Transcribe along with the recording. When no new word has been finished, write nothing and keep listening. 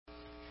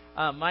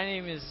My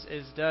name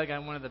is Doug.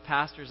 I'm one of the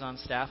pastors on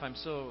staff. I'm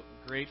so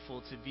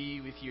grateful to be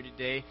with you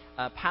today.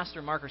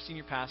 Pastor Mark, our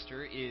senior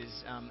pastor, is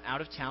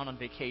out of town on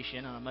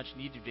vacation, on a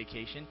much-needed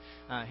vacation.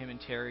 Him and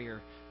Terry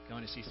are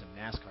going to see some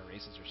NASCAR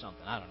races or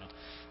something. I don't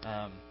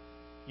know.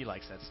 He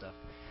likes that stuff.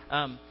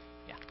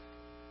 Yeah,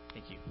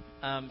 thank you.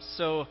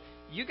 So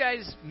you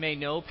guys may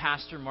know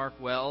Pastor Mark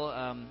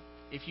well.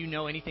 If you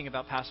know anything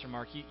about Pastor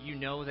Mark, you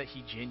know that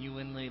he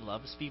genuinely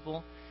loves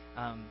people.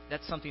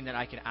 That's something that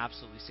I can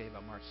absolutely say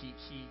about Mark. He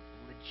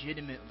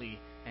legitimately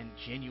and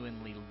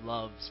genuinely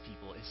loves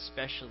people,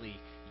 especially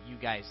you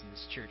guys in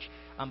this church.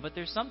 But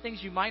there's some things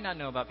you might not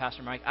know about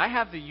Pastor Mike. I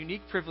have the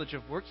unique privilege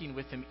of working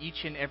with him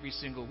each and every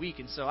single week,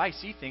 and so I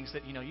see things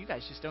that you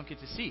guys just don't get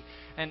to see.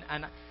 And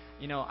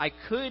I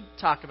could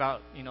talk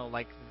about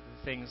like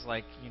things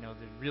like the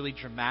really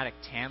dramatic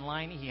tan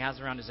line he has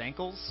around his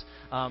ankles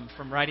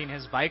from riding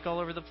his bike all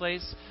over the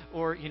place,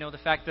 or the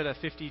fact that a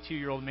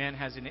 52-year-old man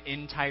has an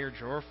entire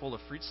drawer full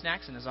of fruit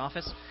snacks in his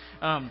office.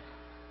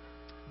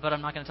 But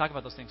I'm not going to talk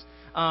about those things.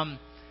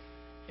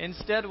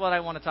 Instead, what I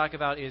want to talk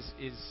about is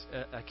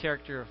a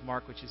character of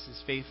Mark, which is his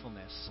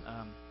faithfulness.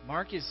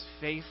 Mark is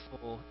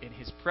faithful in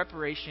his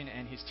preparation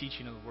and his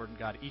teaching of the Word of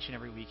God each and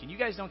every week. And you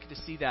guys don't get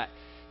to see that.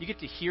 You get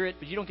to hear it,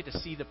 but you don't get to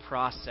see the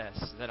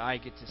process that I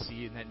get to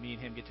see and that me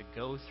and him get to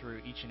go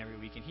through each and every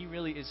week. And he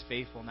really is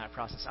faithful in that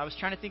process. I was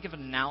trying to think of an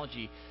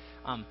analogy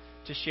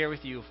to share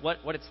with you of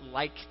what it's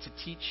like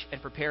to teach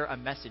and prepare a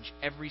message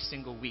every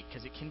single week,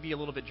 because it can be a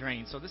little bit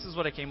draining. So this is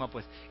what I came up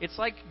with. It's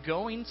like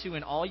going to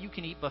an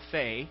all-you-can-eat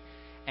buffet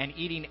and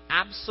eating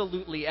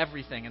absolutely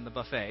everything in the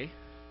buffet,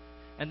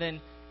 and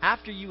then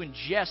after you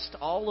ingest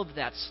all of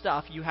that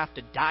stuff, you have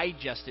to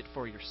digest it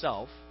for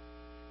yourself,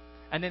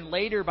 and then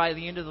later, by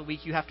the end of the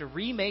week, you have to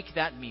remake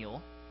that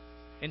meal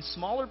in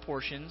smaller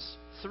portions,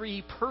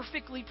 3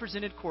 perfectly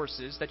presented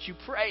courses that you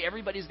pray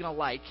everybody's going to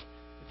like,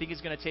 think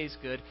it's going to taste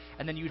good,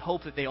 and then you'd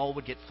hope that they all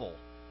would get full.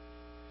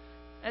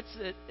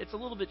 It's a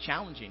little bit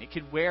challenging. It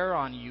could wear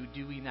on you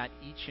doing that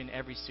each and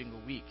every single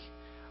week.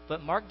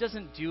 But Mark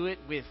doesn't do it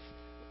with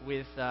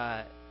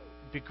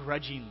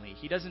begrudgingly.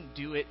 He doesn't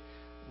do it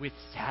with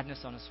sadness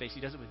on his face. He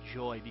does it with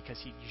joy, because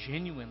he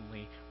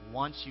genuinely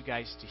wants you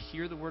guys to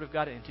hear the Word of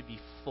God and to be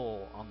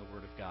full on the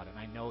Word of God. And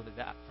I know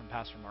that from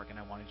Pastor Mark, and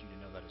I wanted you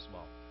to know that as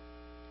well.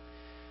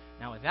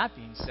 Now, with that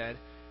being said,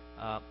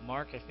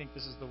 Mark, I think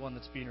this is the one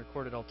that's being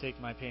recorded. I'll take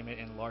my payment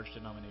in large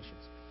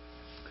denominations.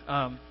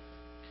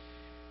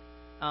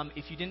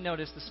 If you didn't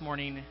notice this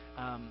morning,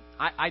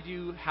 I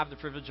do have the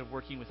privilege of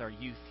working with our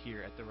youth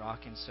here at The Rock.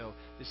 And so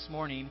this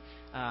morning,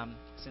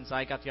 since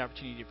I got the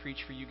opportunity to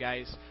preach for you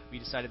guys, we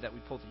decided that we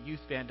pulled the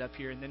youth band up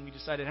here. And then we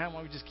decided, why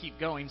don't we just keep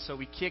going? So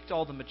we kicked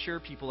all the mature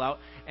people out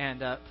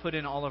and put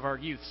in all of our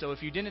youth. So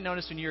if you didn't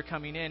notice when you were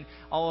coming in,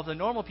 all of the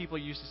normal people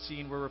you used to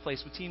seeing were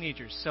replaced with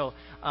teenagers. So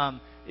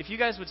if you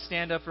guys would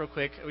stand up real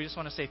quick, we just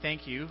want to say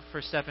thank you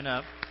for stepping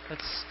up.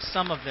 That's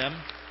some of them.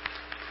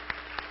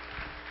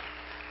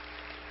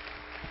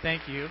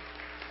 Thank you.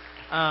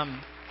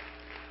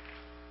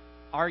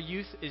 Our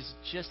youth is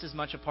just as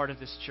much a part of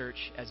this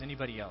church as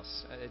anybody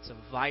else. It's a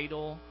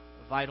vital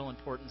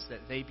importance that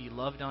they be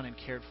loved on and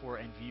cared for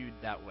and viewed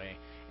that way.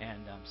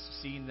 And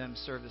seeing them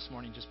serve this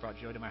morning just brought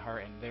joy to my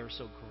heart, and they're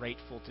so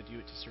grateful to do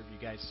it, to serve you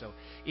guys. So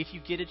if you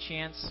get a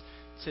chance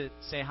to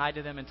say hi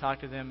to them and talk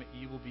to them,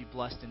 you will be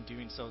blessed in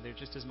doing so. They're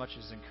just as much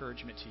as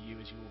encouragement to you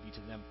as you will be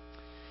to them.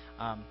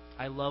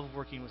 I love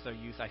working with our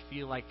youth. I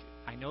feel like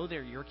I know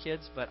they're your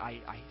kids, but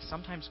I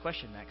sometimes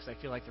question that, because I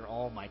feel like they're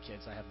all my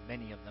kids. I have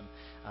many of them.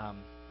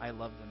 I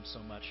love them so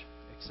much,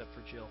 except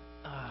for Jill.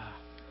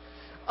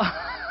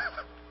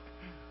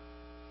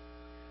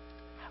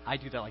 I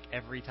do that like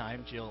every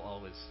time. Jill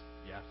always,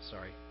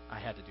 sorry. I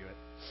had to do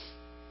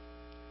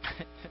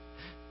it.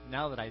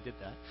 Now that I did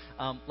that,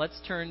 let's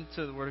turn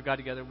to the Word of God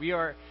together. We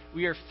are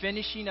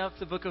finishing up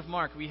the book of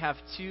Mark. We have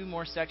 2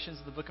 more sections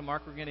of the book of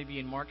Mark. We're going to be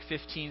in Mark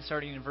 15,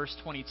 starting in verse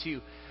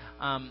 22.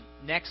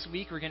 Next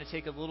week, we're going to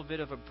take a little bit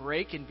of a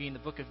break and be in the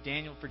book of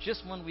Daniel for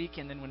just 1 week,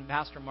 and then when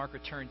Pastor Mark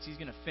returns, he's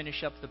going to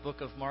finish up the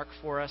book of Mark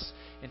for us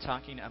in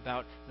talking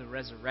about the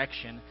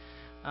resurrection.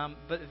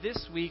 But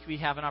this week, we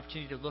have an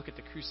opportunity to look at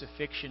the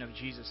crucifixion of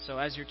Jesus. So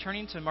as you're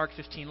turning to Mark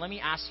 15, let me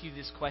ask you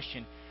this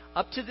question.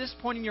 Up to this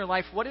point in your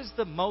life, what is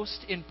the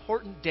most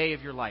important day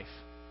of your life?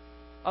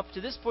 Up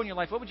to this point in your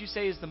life, what would you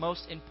say is the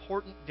most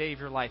important day of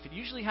your life? It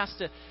usually has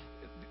to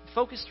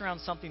focus around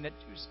something that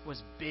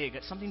was big,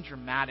 something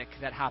dramatic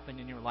that happened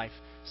in your life.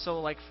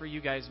 So like for you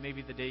guys,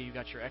 maybe the day you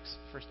got your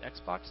first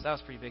Xbox, that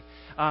was pretty big.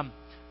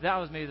 That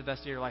was maybe the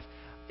best day of your life.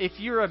 If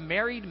you're a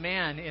married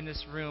man in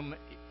this room,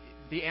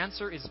 the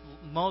answer is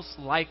most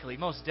likely,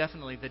 most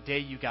definitely, the day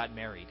you got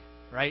married,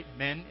 right?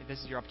 Men, this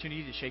is your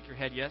opportunity to shake your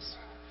head, yes?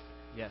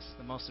 Yes,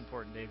 the most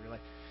important day of your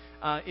life.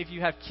 If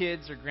you have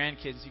kids or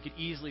grandkids, you could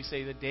easily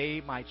say the day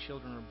my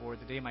children were born,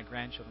 the day my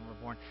grandchildren were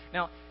born.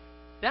 Now,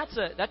 That's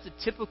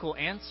a typical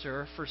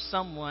answer for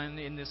someone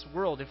in this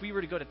world. If we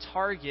were to go to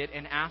Target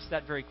and ask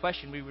that very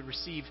question, we would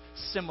receive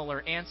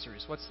similar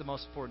answers. What's the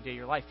most important day of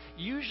your life?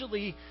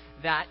 Usually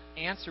that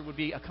answer would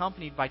be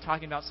accompanied by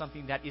talking about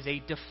something that is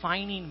a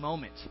defining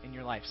moment in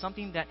your life,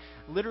 something that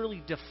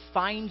literally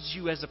defines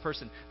you as a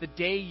person. The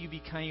day you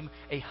became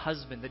a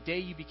husband, the day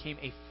you became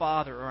a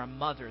father or a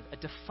mother, a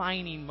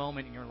defining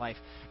moment in your life.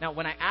 Now,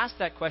 when I asked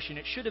that question,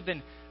 it should have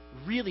been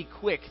really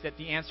quick that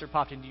the answer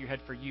popped into your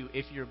head for you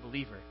if you're a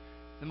believer.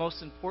 The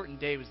most important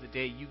day was the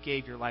day you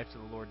gave your life to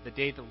the Lord, the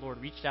day the Lord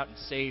reached out and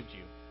saved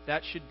you.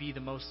 That should be the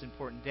most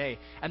important day.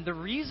 And the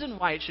reason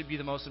why it should be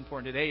the most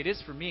important day, it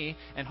is for me,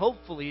 and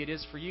hopefully it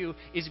is for you,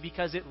 is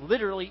because it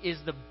literally is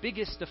the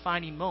biggest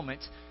defining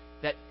moment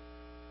that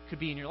could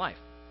be in your life.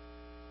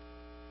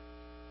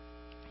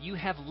 You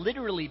have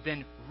literally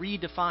been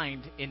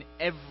redefined in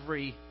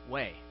every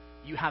way.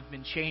 You have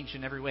been changed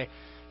in every way.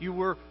 You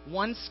were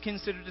once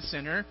considered a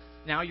sinner,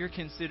 now you're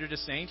considered a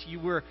saint. You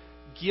were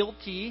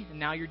guilty, and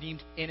now you're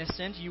deemed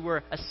innocent. You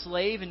were a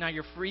slave, and now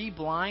you're free,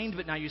 blind,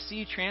 but now you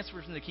see,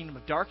 transferred from the kingdom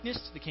of darkness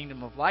to the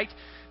kingdom of light,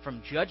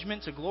 from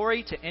judgment to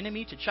glory, to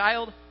enemy to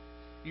child.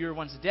 You were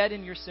once dead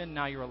in your sin,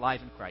 now you're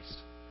alive in Christ.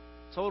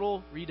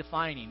 Total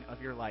redefining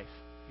of your life,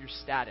 your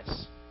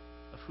status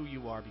of who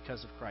you are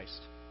because of Christ.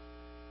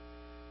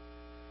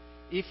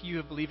 If you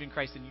have believed in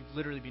Christ, then you've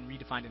literally been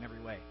redefined in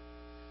every way.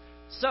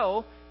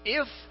 So,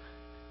 if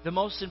the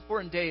most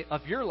important day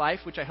of your life,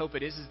 which I hope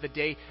it is the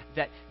day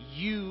that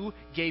you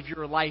gave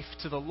your life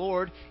to the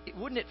Lord,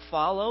 wouldn't it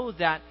follow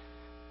that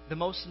the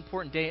most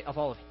important day of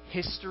all of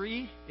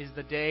history is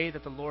the day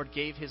that the Lord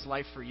gave His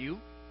life for you?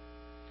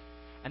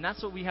 And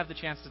that's what we have the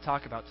chance to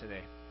talk about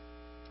today.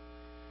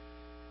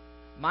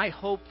 My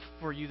hope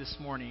for you this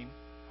morning,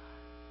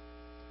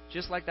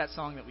 just like that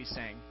song that we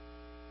sang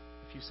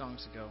a few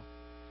songs ago,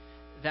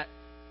 that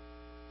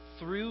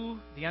through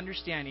the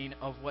understanding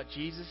of what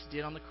Jesus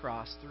did on the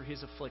cross, through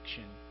His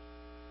affliction,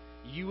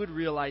 you would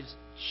realize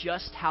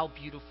just how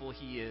beautiful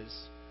He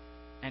is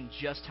and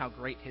just how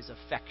great His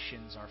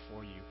affections are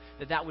for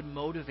you. That would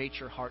motivate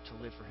your heart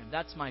to live for Him.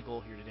 That's my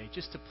goal here today,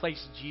 just to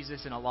place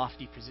Jesus in a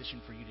lofty position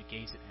for you to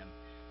gaze at Him.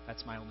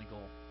 That's my only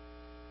goal.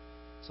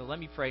 So let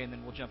me pray, and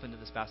then we'll jump into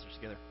this passage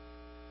together.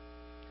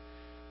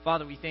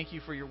 Father, we thank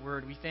You for Your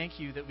word. We thank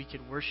You that we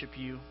could worship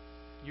You.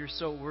 You're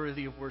so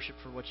worthy of worship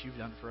for what You've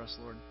done for us,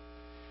 Lord.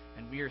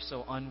 And we are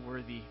so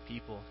unworthy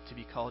people to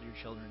be called Your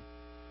children.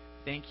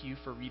 Thank You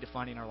for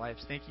redefining our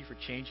lives. Thank You for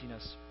changing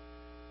us.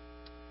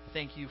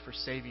 Thank You for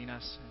saving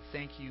us. And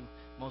thank You,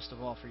 most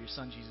of all, for Your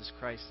Son, Jesus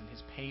Christ, and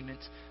His payment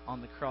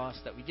on the cross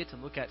that we get to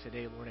look at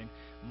today, Lord, and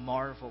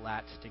marvel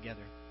at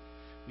together.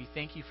 We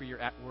thank You for Your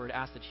word.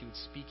 Ask that You would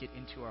speak it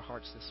into our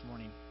hearts this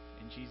morning.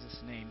 In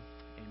Jesus' name,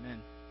 amen.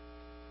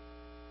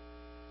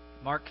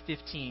 Mark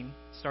 15,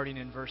 starting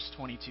in verse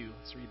 22.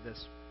 Let's read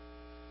this.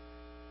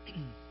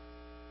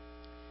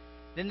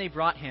 Then they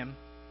brought Him,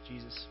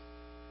 Jesus,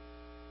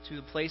 to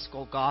the place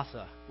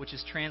Golgotha, which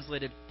is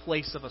translated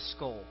place of a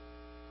skull.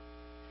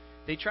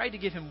 They tried to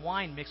give Him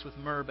wine mixed with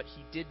myrrh, but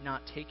He did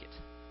not take it.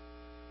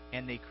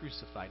 And they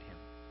crucified Him,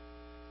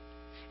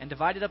 and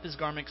divided up His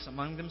garments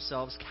among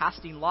themselves,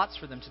 casting lots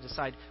for them to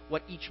decide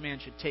what each man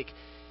should take.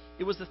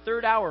 It was the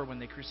third hour when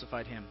they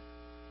crucified Him.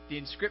 The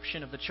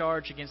inscription of the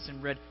charge against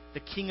Him read, "The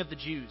King of the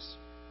Jews."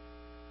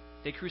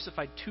 They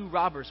crucified 2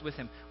 robbers with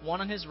Him, one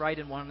on His right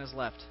and one on His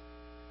left.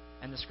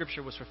 And the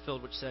scripture was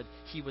fulfilled, which said,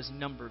 "He was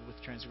numbered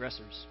with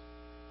transgressors."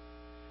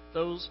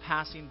 Those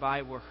passing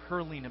by were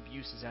hurling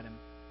abuses at Him,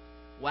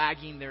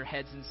 wagging their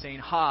heads and saying,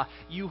 "Ha,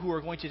 you who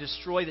are going to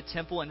destroy the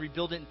temple and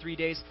rebuild it in 3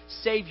 days,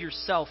 save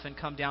yourself and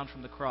come down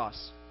from the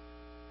cross."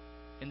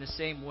 In the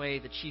same way,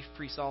 the chief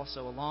priests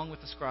also, along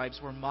with the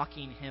scribes, were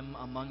mocking Him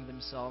among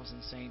themselves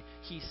and saying,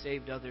 "He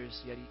saved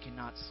others, yet He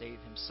cannot save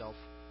Himself.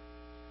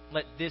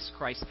 Let this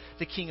Christ,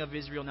 the King of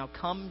Israel, now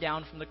come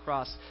down from the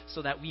cross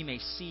so that we may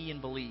see and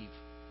believe."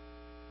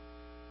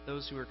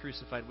 Those who were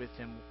crucified with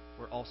Him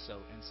were also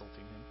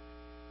insulting Him.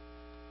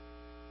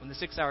 When the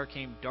 6th hour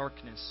came,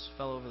 darkness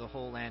fell over the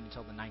whole land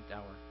until the 9th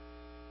hour.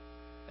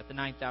 At the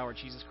 9th hour,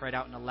 Jesus cried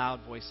out in a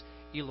loud voice,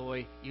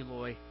 "Eloi,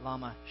 Eloi,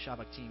 lama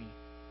sabachthani,"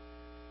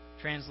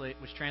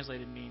 which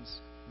translated means,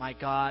 my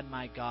God,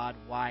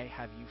 why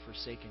have You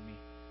forsaken Me?"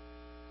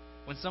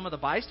 When some of the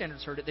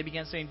bystanders heard it, they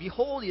began saying,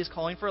 "Behold, He is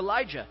calling for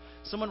Elijah."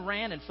 Someone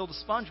ran and filled a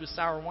sponge with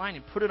sour wine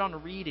and put it on a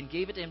reed and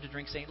gave it to Him to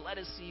drink, saying, "Let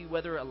us see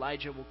whether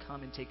Elijah will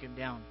come and take Him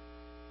down."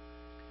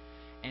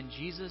 And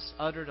Jesus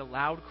uttered a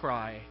loud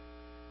cry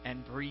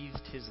and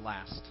breathed His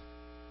last.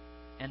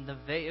 And the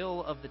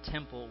veil of the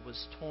temple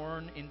was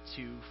torn in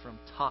two from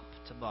top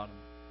to bottom.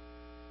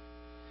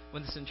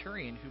 When the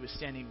centurion, who was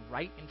standing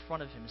right in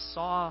front of Him,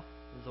 saw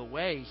the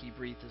way He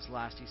breathed His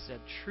last, he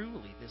said,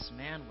 "Truly, this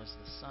man was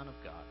the Son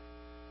of God."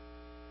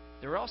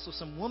 There were also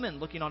some women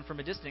looking on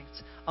from a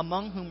distance,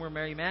 among whom were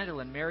Mary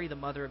Magdalene, Mary the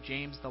mother of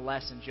James the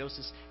Less, and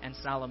Joseph, and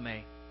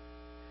Salome.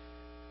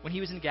 When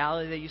He was in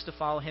Galilee, they used to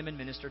follow Him and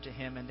minister to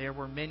Him, and there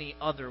were many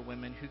other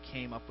women who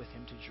came up with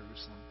Him to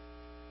Jerusalem.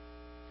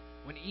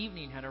 When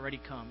evening had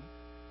already come,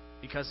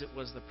 because it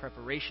was the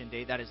preparation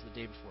day, that is the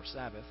day before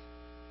Sabbath,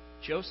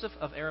 Joseph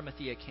of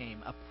Arimathea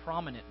came, a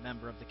prominent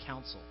member of the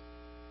council,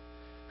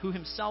 who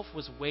himself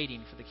was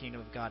waiting for the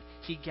kingdom of God.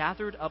 He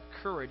gathered up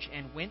courage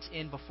and went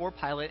in before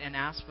Pilate and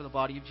asked for the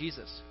body of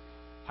Jesus.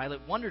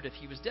 Pilate wondered if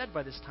he was dead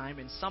by this time,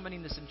 and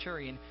summoning the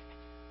centurion,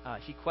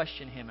 he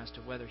questioned him as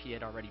to whether he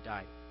had already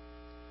died.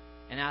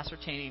 And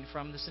ascertaining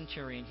from the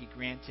centurion, he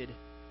granted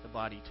the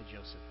body to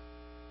Joseph.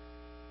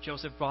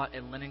 Joseph brought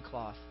a linen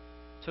cloth,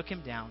 took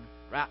him down,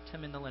 wrapped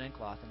him in the linen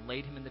cloth, and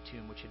laid him in the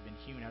tomb which had been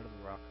hewn out of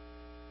the rock.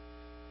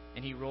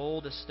 And he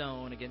rolled a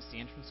stone against the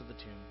entrance of the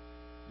tomb.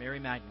 Mary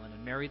Magdalene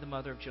and Mary, the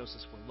mother of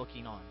Joseph, were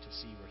looking on to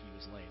see where he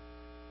was laid.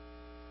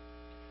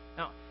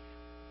 Now,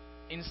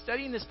 in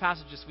studying this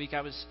passage this week,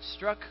 I was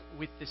struck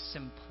with the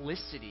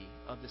simplicity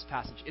of this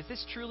passage. If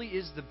this truly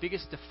is the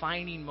biggest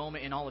defining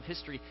moment in all of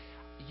history,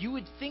 you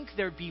would think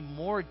there'd be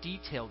more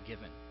detail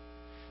given.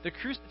 The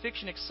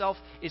crucifixion itself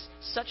is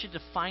such a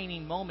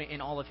defining moment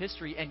in all of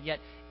history, and yet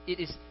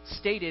it is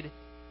stated,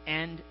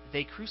 and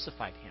they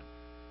crucified him.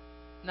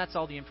 And that's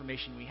all the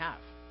information we have.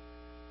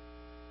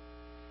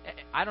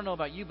 I don't know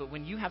about you, but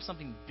when you have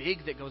something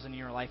big that goes into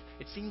your life,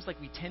 it seems like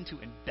we tend to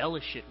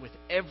embellish it with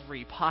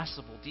every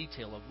possible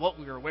detail of what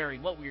we were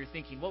wearing, what we were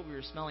thinking, what we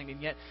were smelling,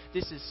 and yet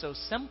this is so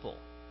simple.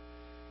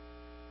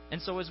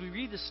 And so as we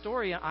read the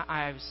story,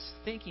 I was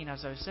thinking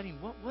as I was studying,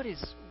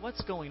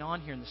 what's going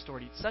on here in the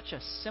story? It's such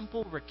a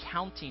simple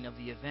recounting of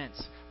the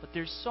events, but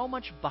there's so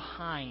much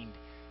behind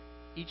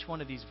each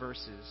one of these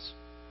verses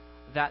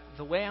that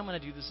the way I'm going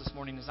to do this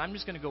morning is I'm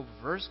just going to go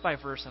verse by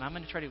verse, and I'm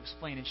going to try to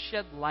explain and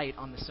shed light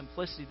on the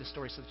simplicity of the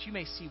story so that you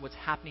may see what's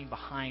happening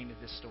behind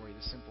this story,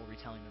 the simple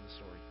retelling of the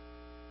story.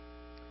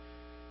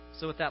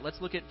 So with that,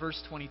 let's look at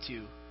verse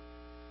 22,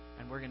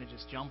 and we're going to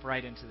just jump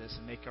right into this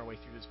and make our way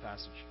through this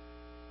passage.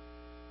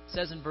 It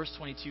says in verse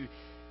 22,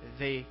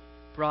 they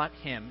brought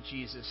him,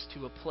 Jesus,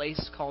 to a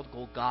place called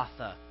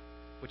Golgotha,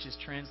 which is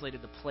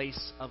translated the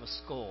place of a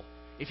skull.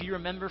 If you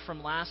remember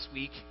from last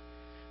week,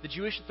 the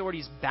Jewish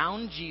authorities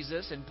bound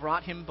Jesus and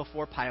brought him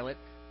before Pilate.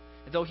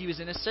 Though he was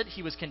innocent,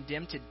 he was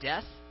condemned to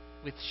death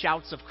with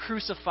shouts of,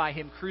 "Crucify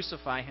him,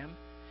 crucify him."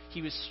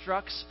 He was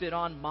struck, spit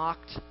on,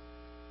 mocked.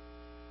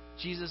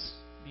 Jesus,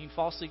 being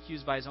falsely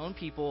accused by his own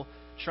people,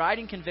 tried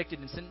and convicted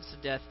and sentenced to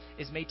death,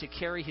 is made to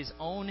carry his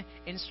own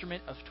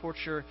instrument of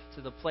torture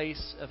to the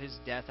place of his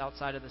death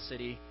outside of the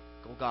city,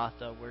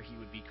 Golgotha, where he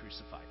would be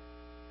crucified.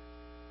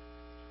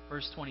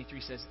 Verse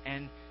 23 says,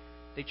 and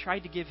they tried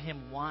to give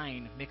him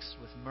wine mixed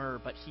with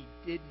myrrh, but he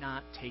did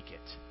not take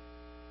it.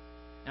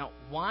 Now,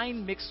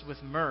 wine mixed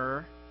with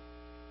myrrh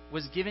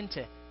was given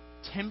to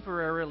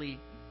temporarily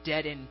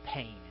deaden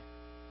pain.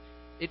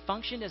 It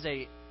functioned as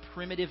a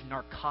primitive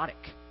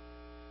narcotic,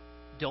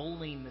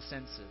 dulling the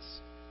senses.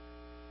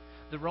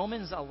 The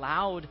Romans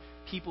allowed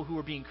people who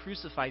were being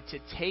crucified to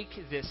take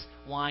this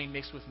wine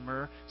mixed with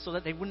myrrh so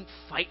that they wouldn't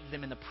fight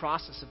them in the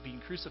process of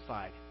being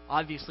crucified.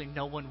 Obviously,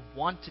 no one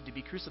wanted to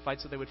be crucified,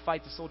 so they would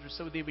fight the soldiers.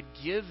 So they would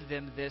give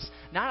them this,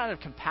 not out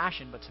of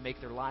compassion, but to make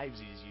their lives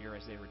easier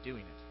as they were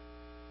doing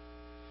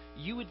it.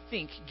 You would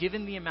think,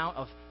 given the amount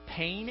of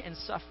pain and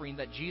suffering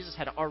that Jesus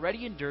had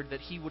already endured, that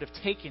he would have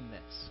taken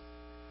this.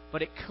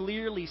 But it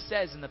clearly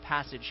says in the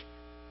passage,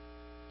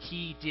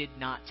 he did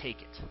not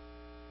take it.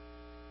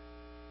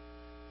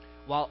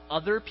 While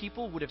other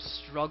people would have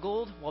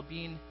struggled while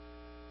being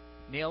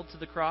nailed to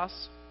the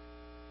cross,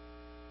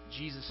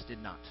 Jesus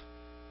did not.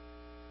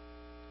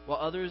 While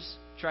others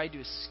tried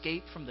to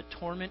escape from the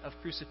torment of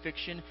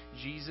crucifixion,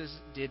 Jesus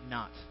did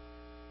not.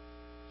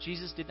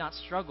 Jesus did not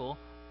struggle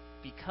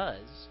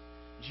because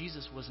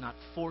Jesus was not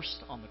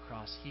forced on the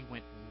cross. He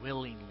went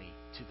willingly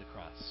to the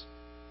cross.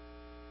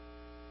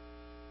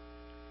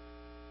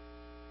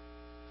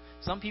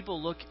 Some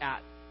people look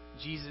at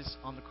Jesus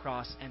on the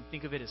cross and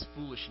think of it as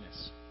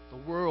foolishness.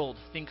 The world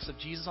thinks of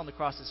Jesus on the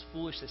cross as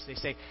foolishness. They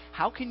say,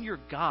 how can your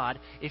God,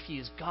 if he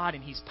is God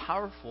and he's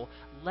powerful,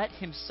 let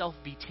himself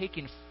be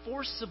taken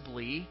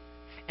forcibly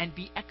and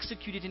be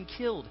executed and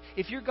killed?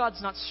 If your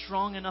God's not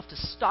strong enough to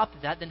stop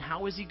that, then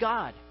how is he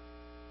God?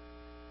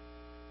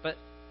 But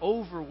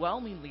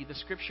overwhelmingly, the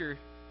Scripture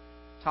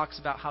talks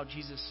about how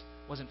Jesus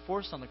wasn't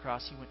forced on the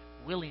cross. He went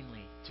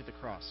willingly to the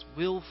cross,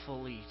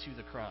 willfully to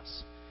the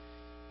cross.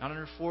 Not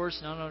under force,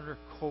 not under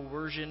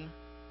coercion,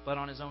 but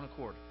on his own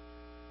accord.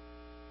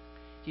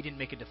 He didn't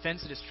make a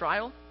defense at his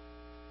trial.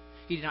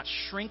 He did not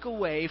shrink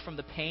away from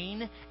the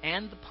pain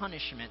and the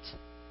punishment.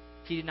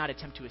 He did not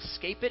attempt to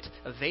escape it,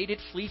 evade it,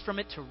 flee from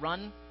it, to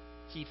run.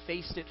 He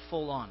faced it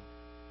full on.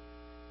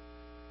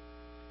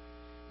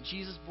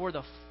 Jesus bore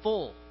the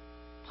full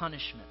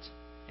punishment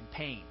and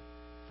pain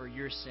for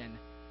your sin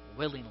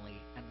willingly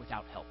and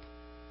without help.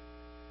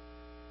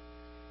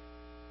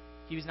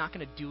 He was not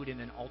going to do it in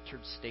an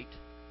altered state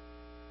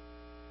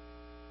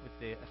with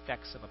the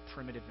effects of a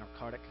primitive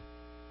narcotic.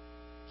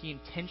 He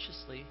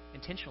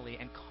intentionally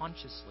and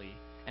consciously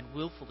and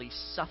willfully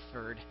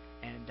suffered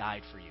and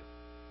died for you.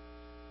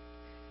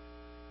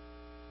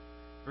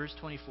 Verse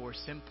 24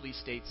 simply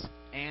states,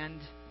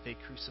 and they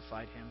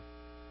crucified him.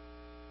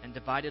 and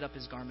divided up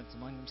his garments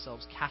among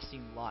themselves,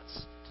 casting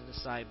lots to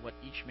decide what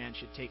each man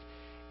should take.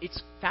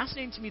 It's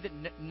fascinating to me that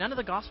none of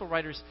the gospel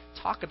writers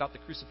talk about the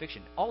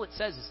crucifixion. All it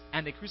says is,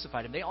 and they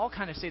crucified him. They all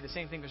kind of say the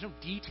same thing. There's no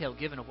detail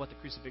given of what the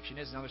crucifixion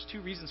is. Now, there's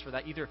two reasons for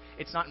that. Either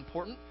it's not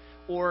important,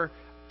 or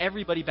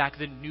everybody back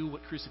then knew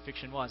what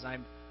crucifixion was.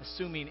 I'm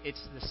assuming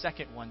it's the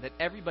second one, that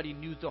everybody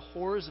knew the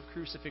horrors of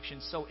crucifixion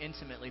so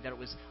intimately that it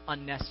was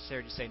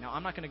unnecessary to say. Now,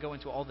 I'm not going to go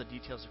into all the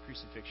details of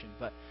crucifixion,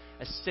 but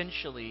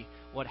essentially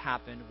what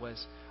happened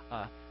was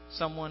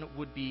someone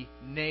would be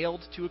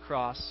nailed to a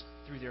cross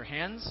through their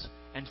hands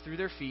and through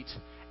their feet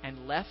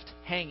and left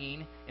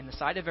hanging in the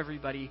sight of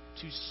everybody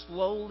to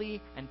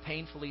slowly and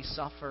painfully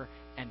suffer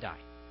and die.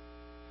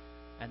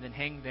 And then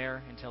hang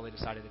there until they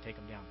decided to take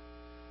them down.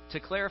 To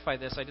clarify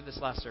this, I did this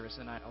last service,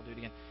 and I'll do it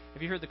again.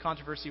 Have you heard the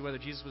controversy whether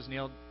Jesus was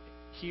nailed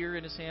here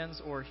in his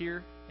hands or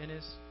here in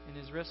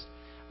his wrist?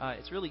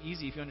 It's really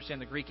easy if you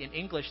understand the Greek. In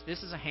English,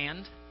 this is a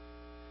hand,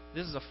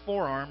 this is a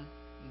forearm,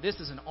 and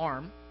this is an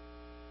arm.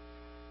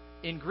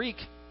 In Greek,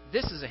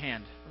 this is a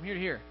hand from here to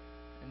here,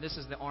 and this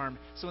is the arm.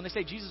 So when they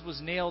say Jesus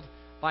was nailed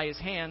by his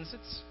hands,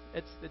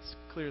 it's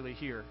clearly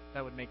here.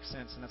 That would make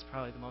sense, and that's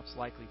probably the most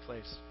likely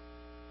place.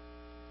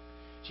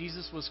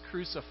 Jesus was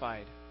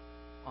crucified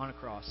on a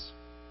cross.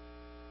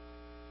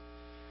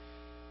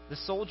 The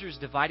soldiers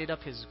divided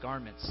up his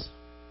garments.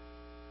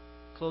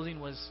 Clothing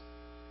was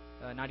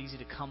not easy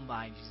to come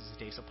by in Jesus'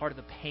 day. So part of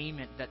the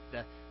payment that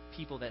the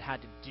people that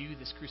had to do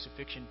this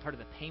crucifixion, part of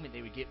the payment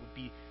they would get would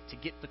be to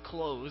get the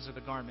clothes or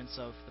the garments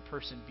of the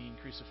person being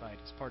crucified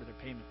as part of their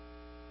payment.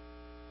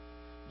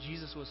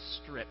 Jesus was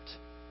stripped,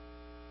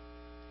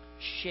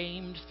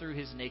 shamed through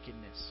his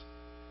nakedness.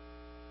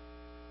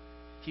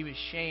 He was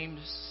shamed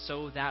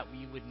so that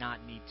we would not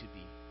need to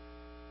be.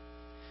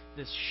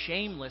 This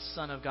shameless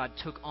Son of God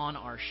took on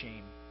our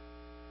shame.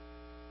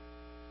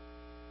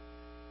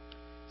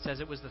 It says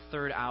it was the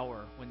third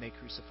hour when they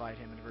crucified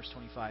him in verse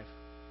 25.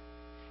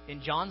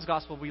 In John's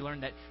Gospel, we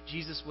learn that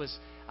Jesus was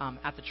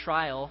at the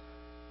trial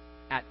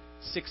at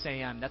 6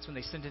 a.m. That's when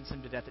they sentenced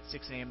him to death, at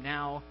 6 a.m.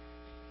 Now,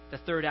 the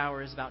third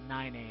hour is about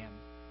 9 a.m.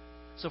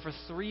 So for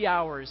 3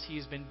 hours, he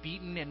has been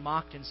beaten and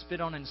mocked and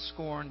spit on and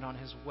scorned on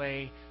his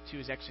way to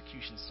his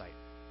execution site.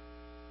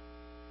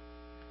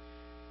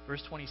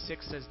 Verse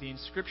 26 says, the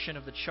inscription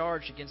of the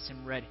charge against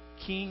him read,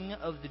 King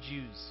of the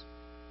Jews.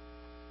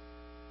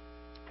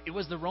 It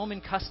was the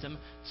Roman custom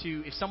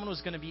to, if someone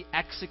was going to be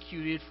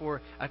executed for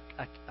a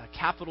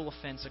capital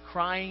offense, a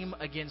crime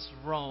against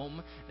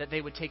Rome, that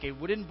they would take a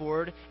wooden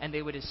board and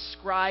they would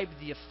inscribe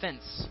the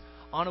offense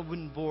on a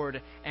wooden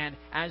board. And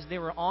as they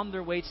were on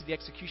their way to the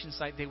execution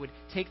site, they would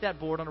take that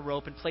board on a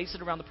rope and place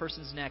it around the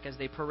person's neck as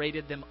they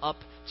paraded them up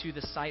to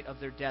the site of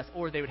their death,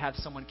 or they would have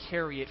someone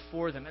carry it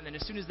for them. And then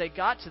as soon as they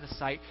got to the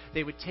site,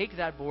 they would take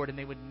that board and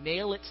they would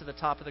nail it to the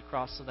top of the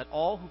cross so that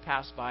all who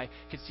passed by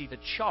could see the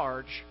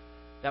charge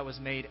that was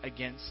made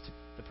against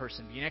the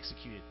person being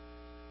executed.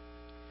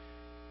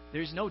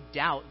 There's no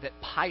doubt that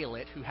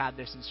Pilate, who had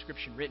this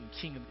inscription written,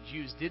 King of the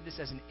Jews, did this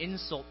as an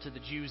insult to the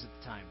Jews at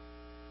the time.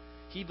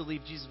 He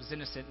believed Jesus was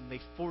innocent, and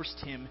they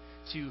forced him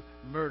to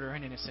murder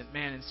an innocent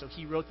man, and so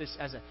he wrote this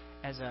as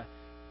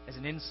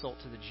an insult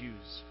to the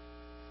Jews.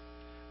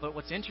 But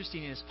what's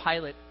interesting is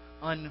Pilate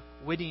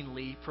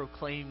unwittingly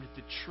proclaimed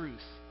the truth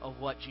of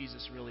what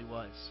Jesus really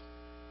was.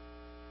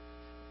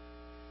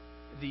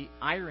 The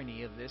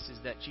irony of this is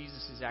that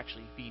Jesus is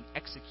actually being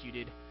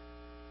executed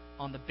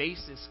on the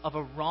basis of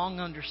a wrong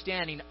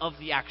understanding of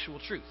the actual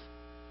truth.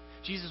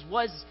 Jesus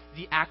was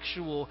the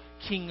actual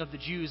King of the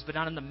Jews, but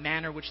not in the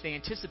manner which they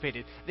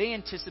anticipated. They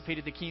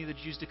anticipated the King of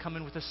the Jews to come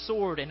in with a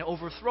sword and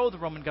overthrow the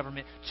Roman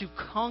government, to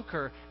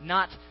conquer,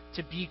 not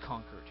to be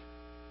conquered.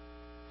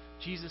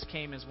 Jesus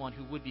came as one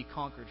who would be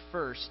conquered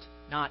first,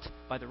 not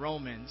by the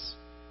Romans,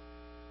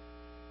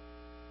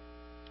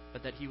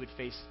 but that he would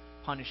face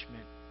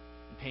punishment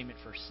and payment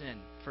for sin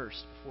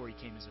first before he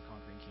came as a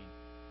conquering king.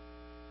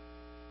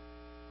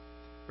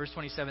 Verse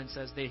 27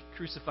 says, they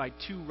crucified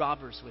 2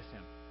 robbers with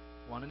him,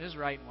 one on his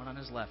right, one on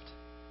his left.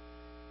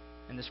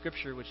 And the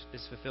scripture which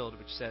is fulfilled,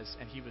 which says,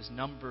 and he was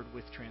numbered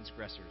with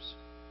transgressors.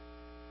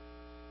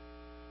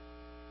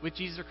 With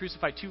Jesus are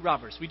crucified 2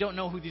 robbers. We don't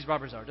know who these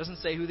robbers are. It doesn't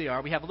say who they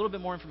are. We have a little bit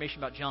more information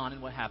about John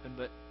and what happened,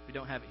 but we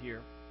don't have it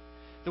here.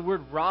 The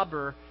word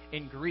robber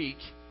in Greek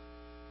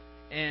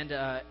and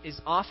is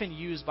often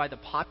used by the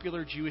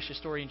popular Jewish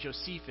historian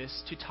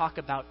Josephus to talk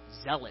about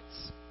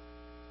zealots.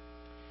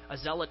 A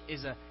zealot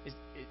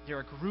they're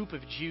a group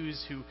of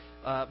Jews who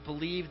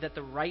believed that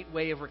the right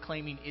way of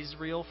reclaiming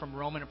Israel from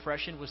Roman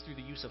oppression was through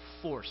the use of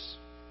force.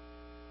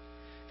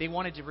 They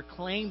wanted to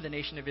reclaim the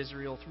nation of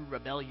Israel through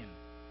rebellion.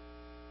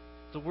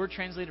 The word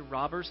translated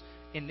robbers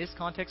in this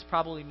context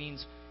probably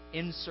means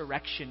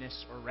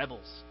insurrectionists or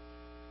rebels.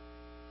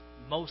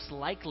 Most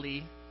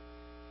likely,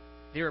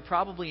 they were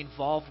probably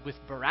involved with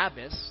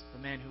Barabbas,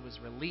 the man who was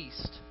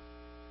released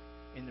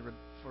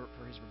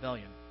for his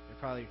rebellion. They're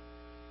probably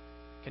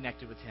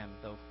connected with him,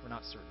 though we're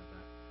not certain of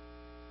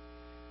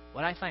that.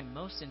 What I find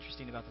most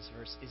interesting about this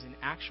verse is an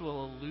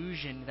actual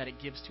allusion that it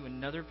gives to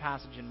another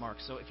passage in Mark.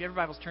 So if you have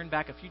your Bibles, turn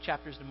back a few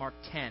chapters to Mark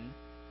 10,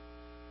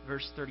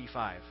 verse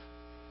 35.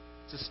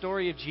 It's a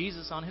story of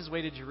Jesus on his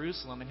way to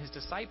Jerusalem, and his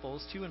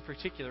disciples, two in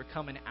particular,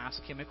 come and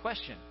ask him a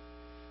question.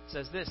 It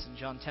says this in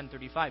John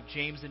 10:35,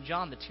 James and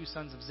John, the two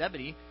sons of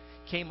Zebedee,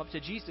 came up to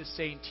Jesus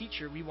saying,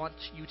 "Teacher, we want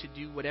you to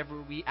do whatever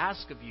we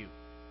ask of you."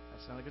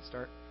 That's not a good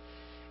start.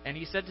 And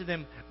he said to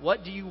them,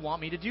 "What do you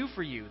want me to do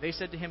for you?" They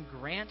said to him,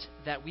 "Grant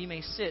that we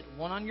may sit,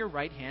 one on your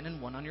right hand and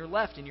one on your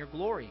left, in your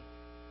glory."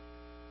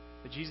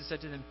 But Jesus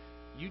said to them,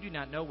 "You do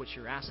not know what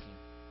you're asking.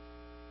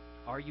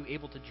 Are you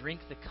able to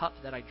drink the cup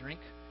that I drink,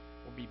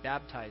 or be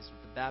baptized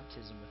with the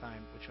baptism with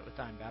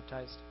I am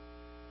baptized?"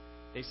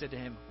 They said to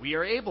him, "We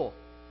are able."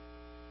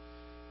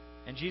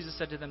 And Jesus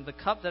said to them, "The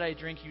cup that I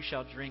drink you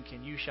shall drink,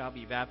 and you shall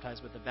be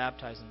baptized with the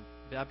baptism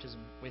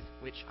with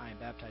which I am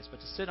baptized.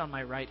 But to sit on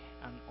my right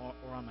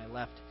or on my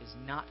left is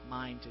not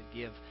mine to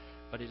give,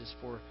 but it is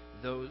for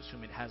those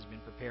whom it has been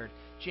prepared."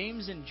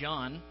 James and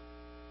John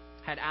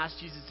had asked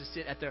Jesus to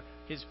sit at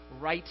his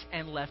right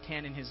and left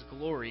hand in his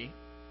glory.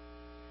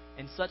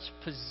 And such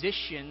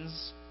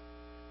positions,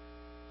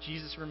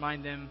 Jesus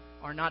reminded them,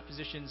 are not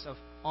positions of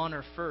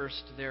honor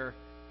first.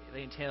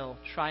 They entail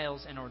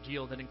trials and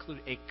ordeal that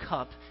include a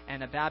cup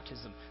and a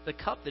baptism. The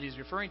cup that he's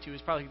referring to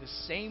is probably the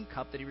same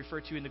cup that he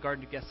referred to in the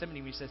Garden of Gethsemane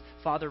when he says,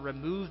 "Father,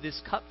 remove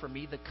this cup from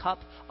me," the cup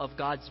of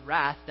God's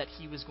wrath that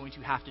he was going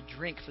to have to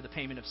drink for the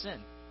payment of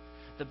sin.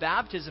 The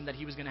baptism that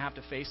he was going to have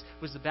to face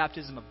was the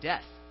baptism of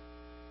death.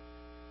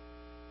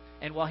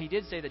 And while he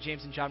did say that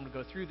James and John would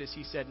go through this,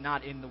 he said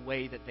not in the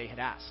way that they had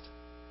asked.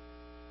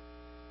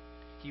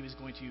 He was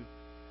going to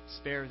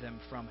spare them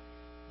from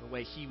the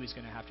way he was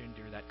going to have to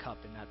endure that cup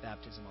in that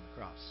baptism on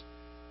the cross.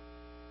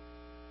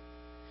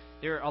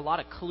 There are a lot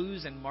of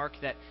clues in Mark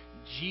that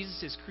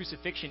Jesus'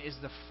 crucifixion is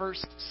the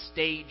first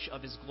stage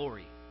of his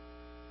glory.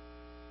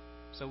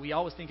 So we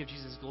always think of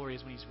Jesus' glory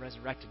as when he's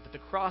resurrected, but the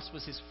cross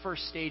was his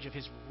first stage of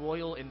his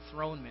royal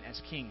enthronement as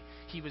king.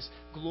 He was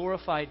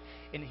glorified,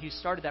 and he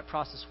started that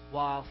process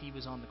while he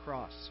was on the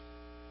cross.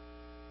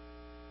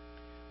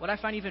 What I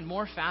find even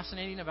more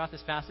fascinating about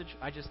this passage,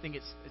 I just think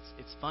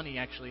it's funny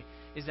actually,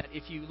 is that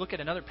if you look at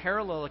another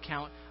parallel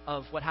account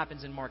of what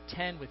happens in Mark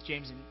 10 with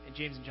James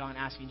and John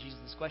asking Jesus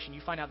this question,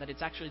 you find out that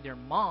it's actually their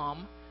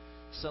mom,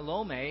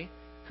 Salome,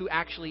 who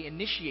actually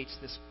initiates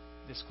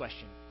this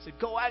question. She said,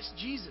 "Go ask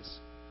Jesus."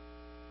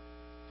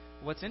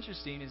 What's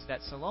interesting is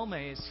that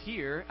Salome is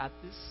here at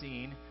this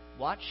scene,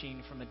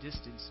 watching from a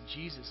distance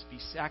Jesus be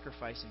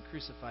sacrificed and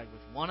crucified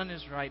with one on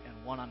his right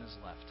and one on his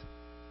left.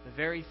 The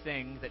very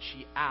thing that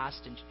she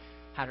asked and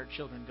had her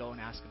children go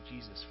and ask of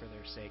Jesus for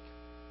their sake.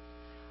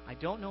 I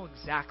don't know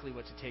exactly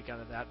what to take out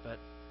of that, but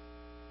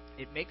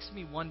it makes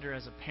me wonder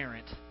as a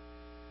parent.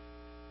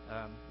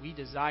 We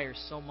desire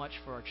so much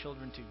for our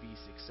children to be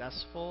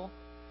successful,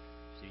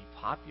 to be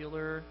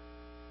popular,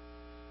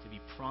 to be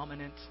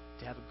prominent,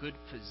 to have a good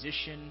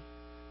position,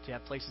 to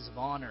have places of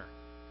honor.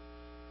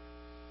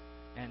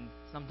 And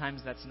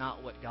sometimes that's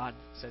not what God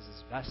says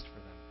is best for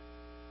them.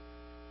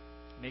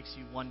 It makes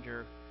you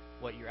wonder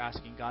what you're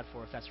asking God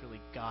for, if that's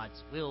really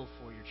God's will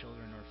for your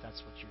children, or if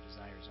that's what your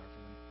desires are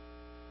for them.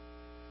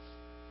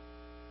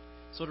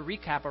 So to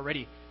recap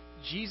already,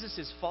 Jesus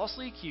is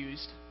falsely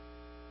accused.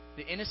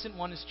 The innocent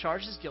one is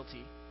charged as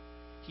guilty.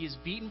 He is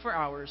beaten for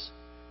hours,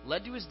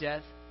 led to his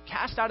death,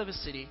 cast out of his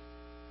city.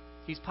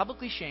 He's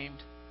publicly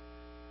shamed,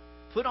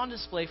 put on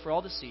display for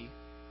all to see,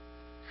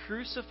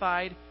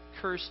 crucified,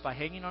 cursed by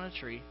hanging on a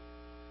tree,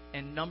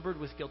 and numbered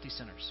with guilty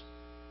sinners.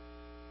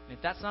 And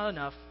if that's not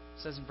enough,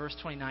 it says in verse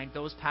 29,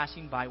 those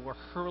passing by were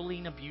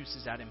hurling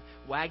abuses at him,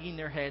 wagging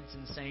their heads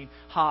and saying,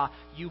 "Ha,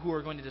 you who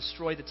are going to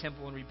destroy the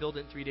temple and rebuild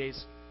it in 3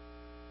 days,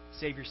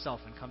 save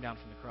yourself and come down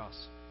from the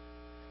cross."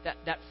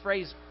 That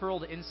phrase,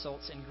 hurled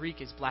insults, in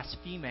Greek is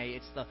blaspheme.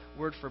 It's the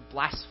word for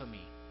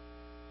blasphemy,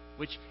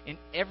 which in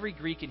every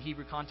Greek and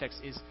Hebrew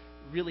context is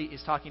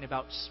talking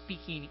about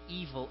speaking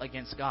evil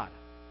against God.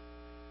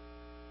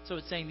 So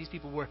it's saying these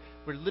people were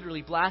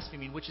literally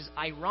blaspheming, which is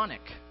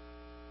ironic.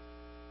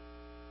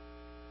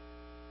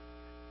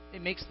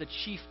 It makes the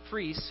chief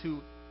priests,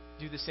 who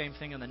do the same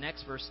thing in the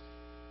next verse,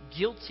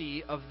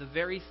 guilty of the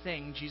very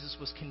thing Jesus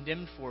was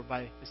condemned for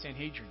by the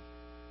Sanhedrin.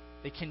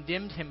 They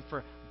condemned him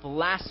for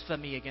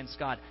blasphemy against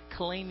God,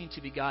 claiming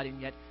to be God,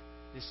 and yet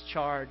this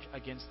charge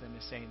against them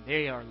is saying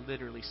they are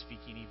literally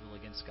speaking evil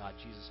against God,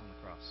 Jesus on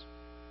the cross.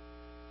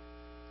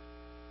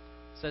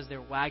 It says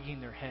they're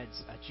wagging their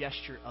heads, a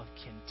gesture of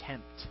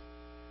contempt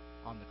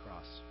on the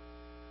cross.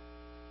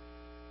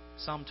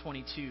 Psalm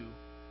 22,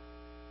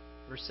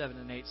 verse 7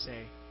 and 8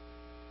 say,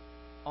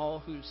 "All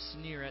who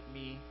sneer at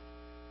me,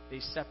 they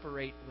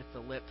separate with the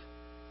lip,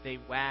 they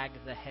wag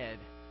the head,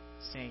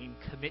 saying,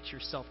 'Commit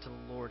yourself to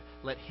the Lord.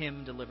 Let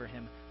him deliver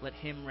him. Let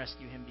him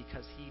rescue him,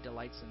 because he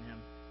delights in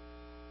him.'"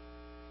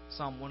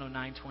 Psalm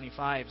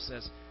 109:25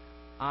 says,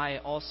 "I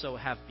also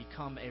have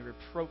become a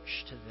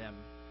reproach to them.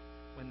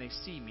 When they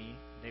see me,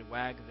 they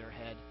wag their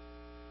head."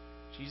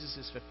 Jesus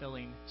is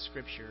fulfilling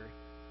Scripture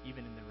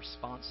even in the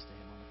response to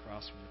him on the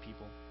cross from the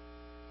people.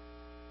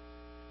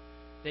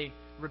 They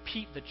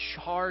repeat the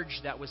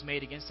charge that was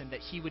made against him, that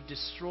he would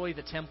destroy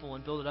the temple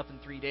and build it up in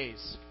 3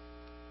 days.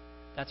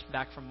 That's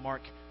back from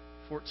Mark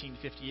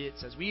 14:58. It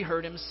says, "We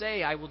heard him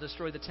say, 'I will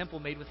destroy the temple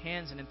made with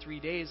hands, and in 3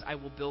 days I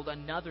will build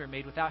another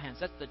made without hands.'"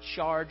 That's the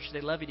charge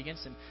they levied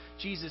against him.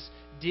 Jesus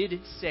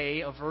did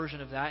say a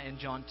version of that in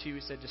John 2.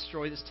 He said,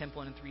 "Destroy this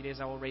temple, and in 3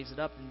 days I will raise it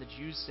up." And the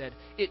Jews said,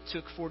 "It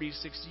took 40 to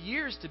 60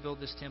 years to build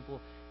this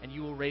temple, and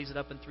you will raise it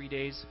up in 3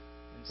 days."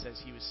 And it says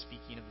he was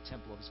speaking of the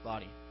temple of his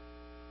body.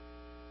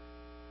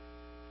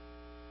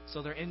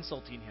 So they're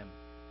insulting him.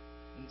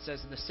 And it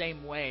says, in the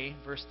same way,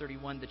 verse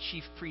 31, the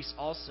chief priests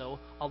also,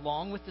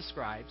 along with the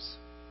scribes,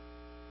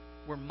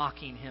 were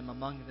mocking him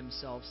among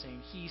themselves,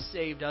 saying, "He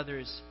saved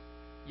others,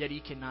 yet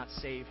he cannot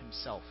save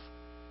himself.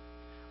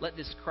 Let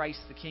this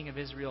Christ, the King of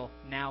Israel,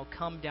 now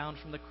come down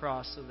from the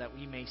cross so that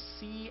we may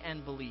see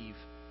and believe."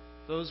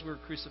 Those who were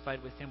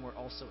crucified with him were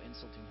also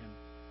insulting him.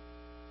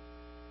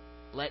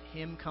 Let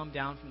him come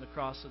down from the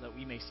cross so that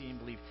we may see and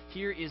believe.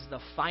 Here is the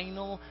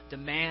final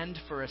demand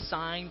for a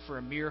sign, for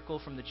a miracle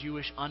from the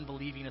Jewish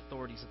unbelieving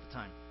authorities at the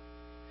time.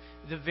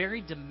 The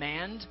very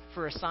demand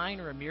for a sign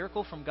or a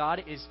miracle from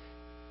God is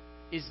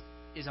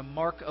a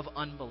mark of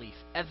unbelief,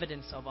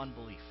 evidence of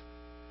unbelief.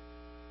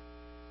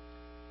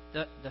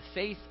 The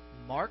faith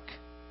Mark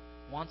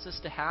wants us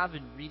to have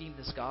in reading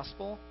this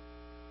gospel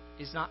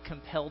is not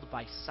compelled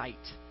by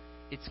sight.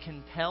 It's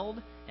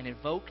compelled and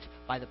evoked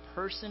by the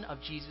person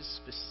of Jesus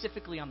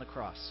specifically on the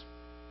cross.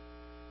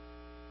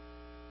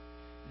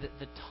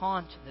 The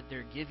taunt that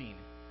they're giving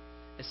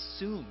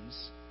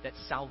assumes that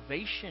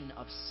salvation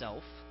of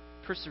self,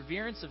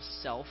 perseverance of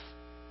self,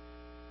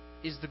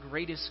 is the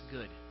greatest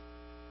good.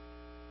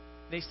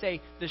 They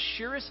say the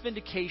surest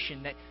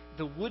vindication that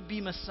the would-be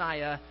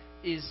Messiah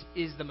is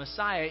the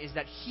Messiah is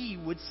that he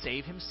would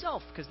save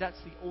himself, because that's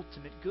the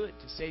ultimate good,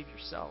 to save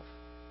yourself.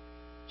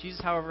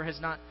 Jesus, however, has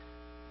not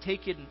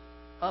taken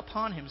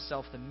upon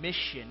himself the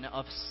mission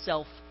of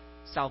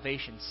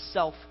self-salvation,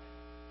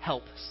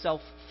 self-help,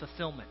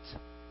 self-fulfillment.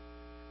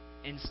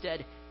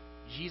 Instead,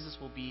 Jesus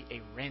will be a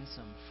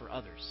ransom for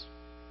others.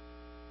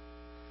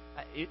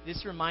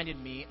 This reminded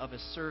me of a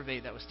survey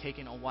that was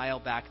taken a while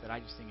back that I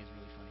just think is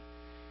really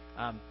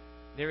funny.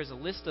 There is a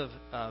list of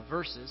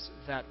verses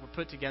that were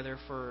put together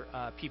for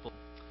people.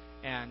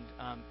 And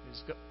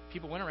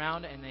people went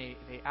around and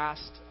they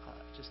asked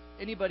just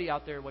anybody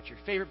out there what your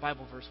favorite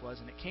Bible verse was,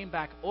 and it came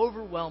back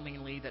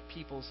overwhelmingly that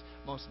people's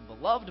most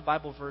beloved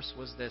Bible verse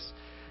was this: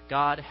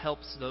 "God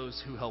helps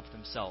those who help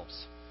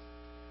themselves,"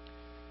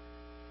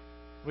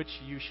 which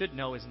you should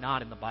know is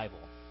not in the Bible.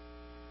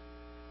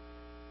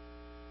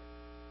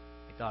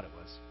 I thought it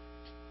was.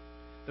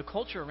 The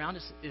culture around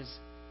us is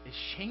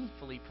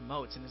shamefully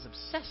promotes and is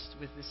obsessed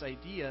with this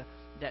idea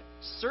that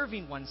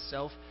serving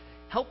oneself,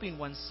 helping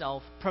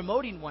oneself,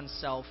 promoting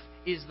oneself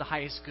is the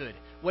highest good.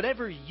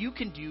 Whatever you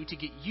can do to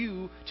get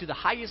you to the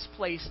highest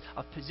place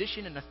of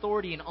position and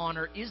authority and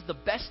honor is the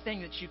best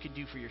thing that you can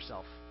do for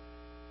yourself.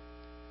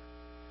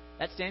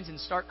 That stands in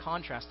stark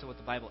contrast to what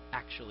the Bible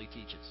actually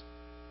teaches,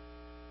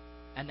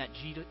 and that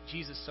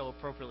Jesus so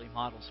appropriately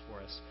models for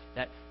us.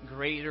 That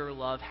greater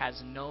love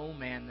has no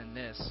man than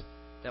this,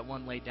 that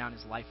one laid down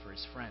his life for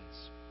his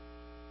friends.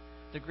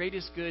 The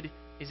greatest good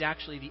is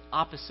actually the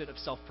opposite of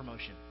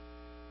self-promotion.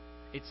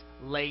 It's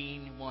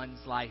laying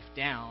one's life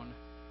down,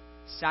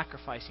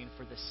 sacrificing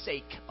for the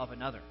sake of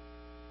another.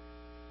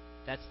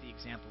 That's the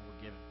example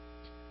we're given.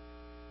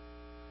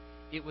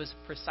 It was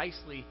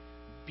precisely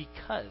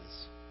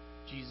because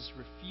Jesus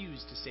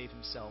refused to save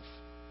himself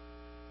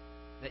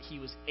that he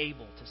was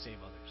able to save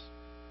others.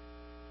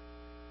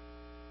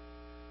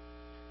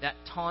 That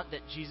taunt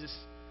that Jesus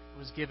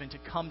was given to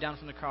come down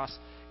from the cross,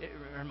 it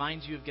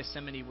reminds you of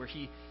Gethsemane, where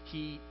he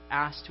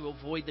asked to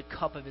avoid the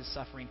cup of his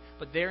suffering.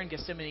 But there in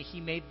Gethsemane, he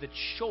made the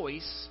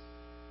choice,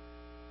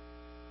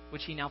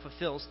 which he now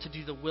fulfills, to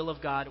do the will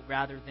of God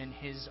rather than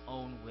his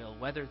own will,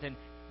 rather than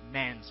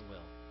man's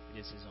will. It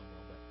is his own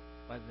will,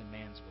 but rather than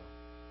man's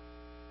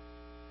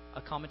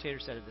will. A commentator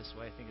said it this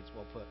way, I think it's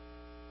well put.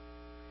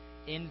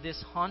 In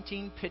this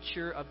haunting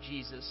picture of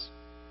Jesus,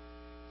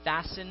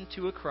 fastened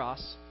to a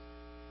cross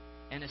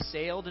and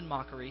assailed in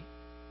mockery,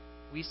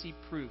 we see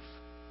proof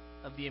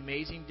of the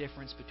amazing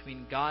difference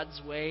between God's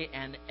way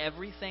and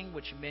everything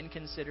which men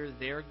consider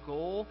their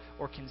goal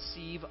or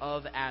conceive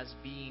of as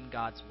being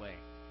God's way.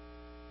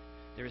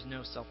 There is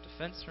no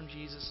self-defense from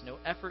Jesus, no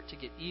effort to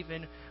get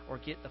even or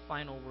get the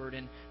final word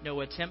in,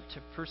 no attempt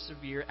to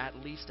persevere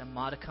at least a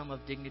modicum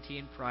of dignity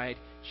and pride.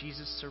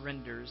 Jesus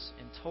surrenders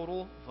in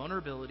total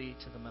vulnerability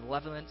to the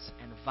malevolence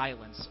and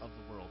violence of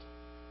the world.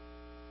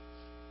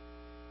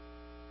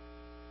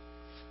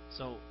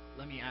 So,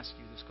 let me ask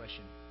you this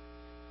question.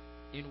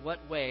 In what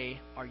way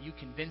are you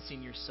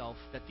convincing yourself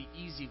that the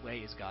easy way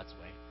is God's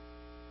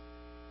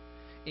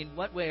way? In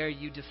what way are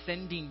you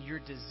defending your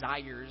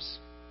desires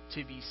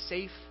to be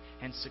safe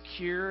and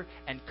secure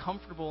and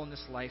comfortable in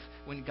this life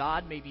when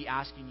God may be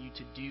asking you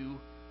to do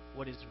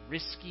what is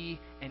risky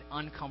and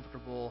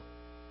uncomfortable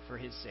for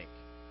his sake?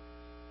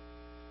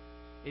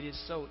 It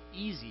is so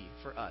easy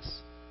for us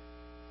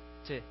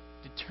to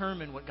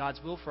determine what God's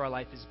will for our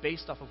life is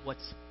based off of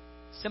what's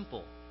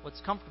simple,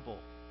 what's comfortable,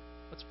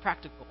 what's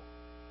practical.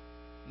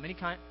 Many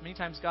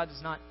times God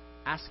is not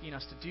asking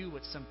us to do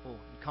what's simple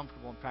and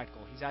comfortable and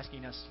practical. He's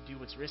asking us to do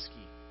what's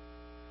risky.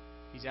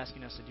 He's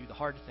asking us to do the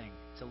hard thing,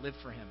 to live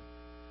for Him.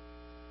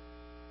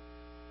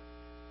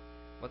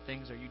 What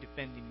things are you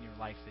defending in your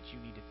life that you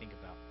need to think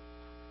about?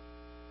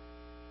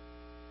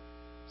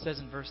 It says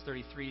in verse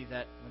 33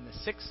 that when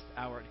the 6th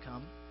hour had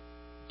come,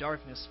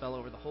 darkness fell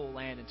over the whole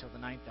land until the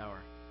 9th hour.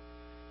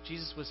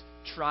 Jesus was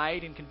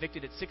tried and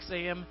convicted at 6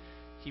 a.m.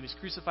 He was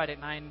crucified at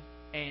 9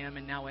 a.m.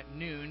 and now at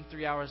noon,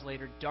 3 hours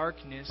later,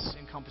 darkness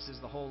encompasses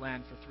the whole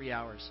land for 3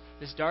 hours.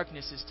 This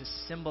darkness is to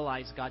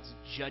symbolize God's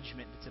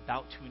judgment that's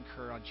about to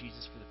incur on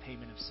Jesus for the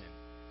payment of sin.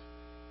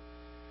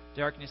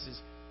 Darkness is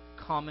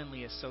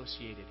commonly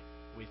associated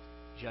with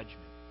judgment,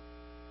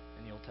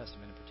 in the Old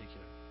Testament in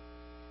particular.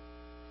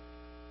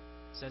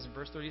 It says in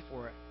verse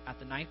 34, at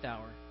the 9th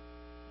hour,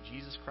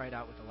 Jesus cried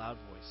out with a loud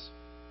voice,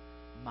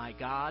 my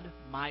God,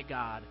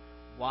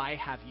 why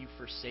have you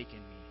forsaken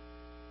me?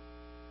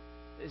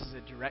 This is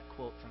a direct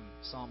quote from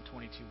Psalm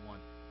 22:1.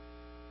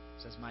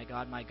 It says, my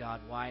God,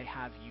 why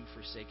have you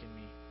forsaken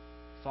me?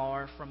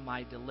 Far from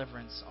my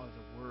deliverance are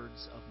the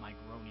words of my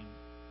groaning.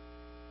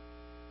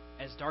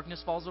 As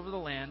darkness falls over the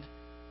land,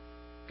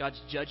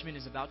 God's judgment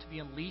is about to be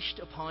unleashed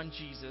upon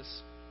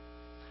Jesus.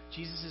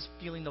 Jesus is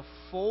feeling the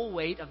full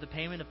weight of the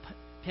payment of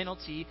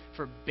penalty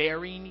for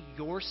bearing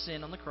your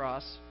sin on the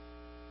cross.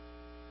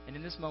 And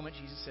in this moment,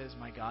 Jesus says,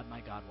 my God,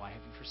 why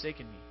have you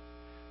forsaken me?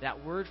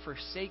 That word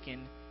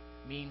forsaken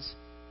means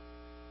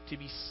to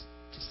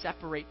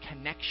separate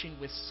connection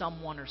with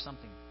someone or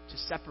something. To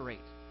separate.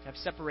 To have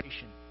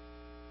separation.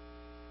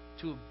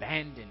 To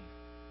abandon.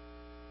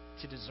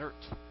 To desert.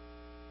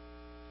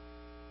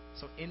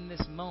 So in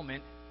this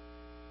moment,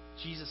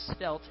 Jesus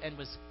felt and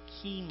was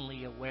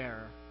keenly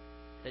aware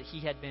that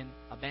he had been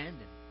abandoned,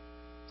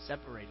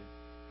 separated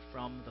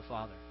from the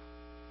Father.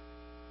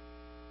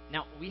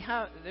 Now,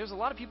 there's a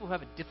lot of people who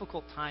have a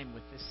difficult time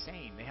with this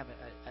saying. They have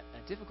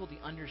a difficulty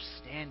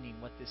understanding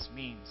what this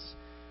means.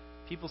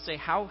 People say,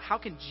 how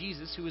can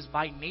Jesus, who is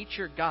by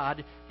nature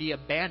God, be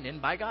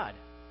abandoned by God?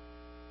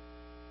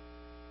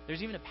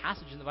 There's even a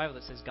passage in the Bible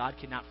that says God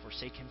cannot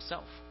forsake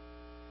Himself.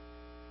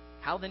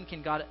 How then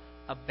can God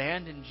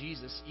abandon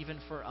Jesus even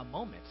for a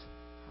moment?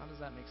 How does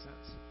that make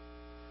sense?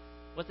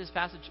 What this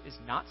passage is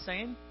not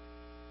saying,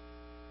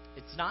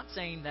 it's not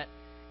saying that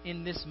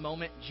in this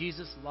moment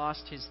Jesus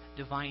lost His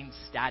divine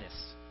status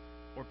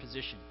or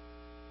position.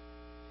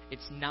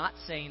 It's not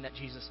saying that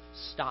Jesus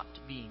stopped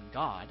being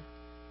God.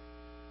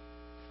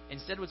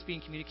 Instead, what's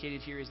being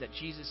communicated here is that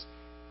Jesus,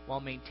 while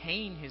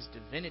maintaining His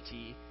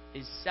divinity,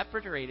 is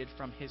separated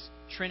from His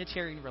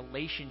Trinitarian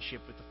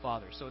relationship with the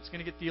Father. So it's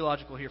going to get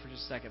theological here for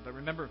just a second. But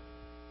remember,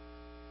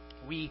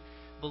 we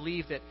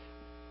believe that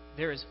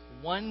there is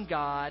one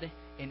God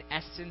in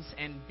essence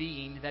and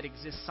being that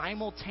exists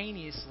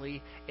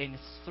simultaneously in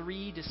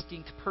three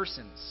distinct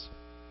persons.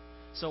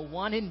 So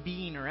one in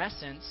being or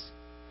essence,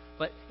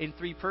 but in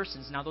three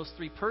persons. Now those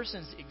three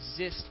persons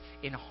exist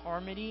in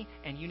harmony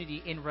and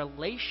unity in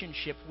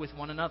relationship with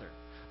one another.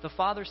 The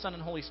Father, Son,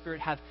 and Holy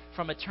Spirit have,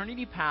 from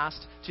eternity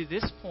past to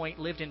this point,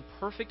 lived in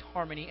perfect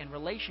harmony and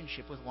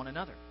relationship with one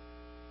another.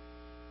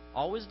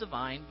 Always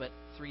divine, but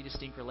three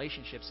distinct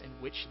relationships in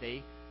which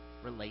they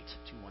relate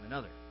to one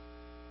another.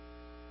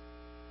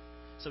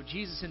 So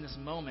Jesus in this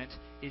moment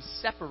is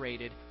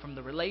separated from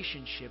the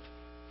relationship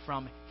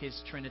from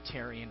His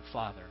Trinitarian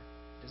Father.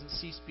 He doesn't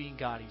cease being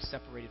God. He's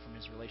separated from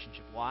His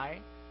relationship. Why?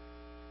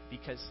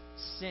 Because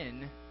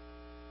sin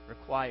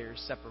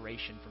requires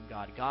separation from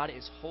God. God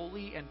is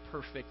holy and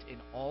perfect in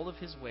all of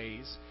His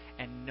ways,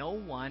 and no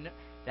one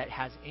that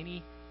has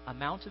any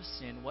amount of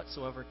sin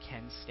whatsoever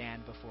can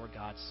stand before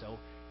God. So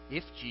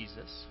if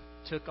Jesus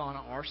took on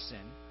our sin,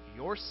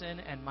 your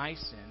sin and my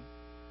sin,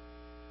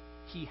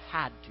 He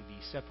had to be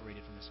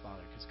separated from His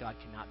Father, because God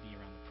cannot be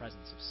around the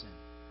presence of sin.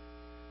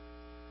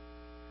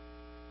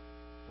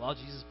 While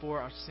Jesus bore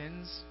our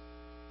sins,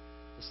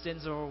 the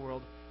sins of our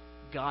world,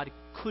 God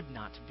could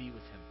not be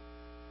with Him.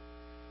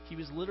 He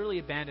was literally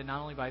abandoned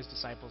not only by His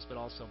disciples, but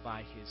also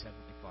by His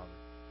Heavenly Father.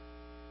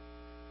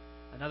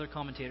 Another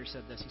commentator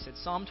said this. He said,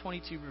 Psalm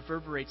 22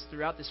 reverberates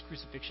throughout this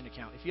crucifixion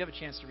account. If you have a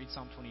chance to read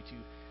Psalm 22,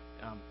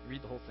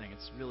 read the whole thing.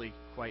 It's really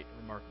quite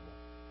remarkable.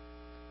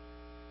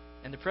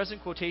 And the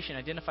present quotation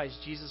identifies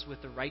Jesus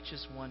with the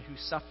righteous one who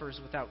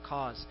suffers without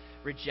cause,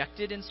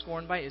 rejected and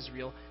scorned by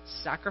Israel,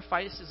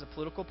 sacrificed as a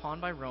political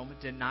pawn by Rome,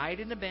 denied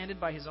and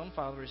abandoned by His own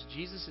followers.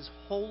 Jesus is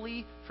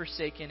wholly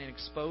forsaken and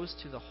exposed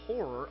to the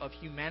horror of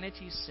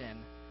humanity's sin.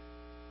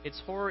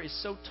 Its horror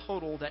is so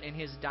total that in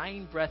His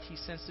dying breath He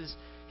senses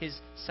His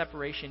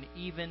separation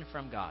even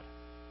from God.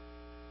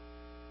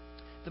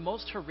 The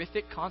most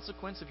horrific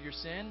consequence of your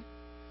sin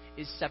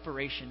is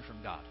separation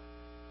from God.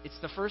 It's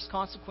the first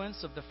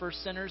consequence of the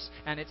first sinners,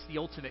 and it's the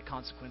ultimate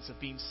consequence of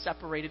being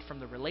separated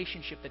from the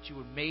relationship that you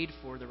were made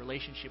for, the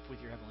relationship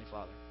with your Heavenly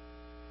Father.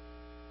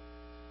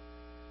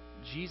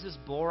 Jesus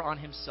bore on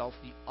Himself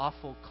the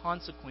awful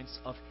consequence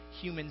of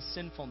human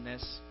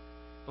sinfulness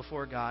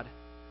before God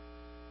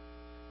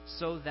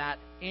so that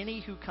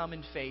any who come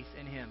to faith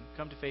in him,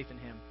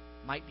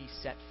 might be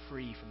set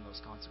free from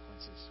those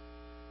consequences.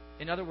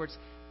 In other words,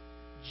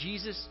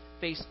 Jesus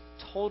faced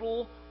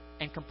total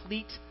and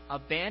complete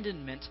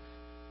abandonment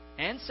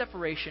and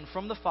separation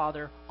from the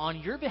Father on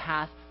your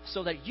behalf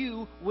so that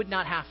you would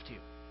not have to.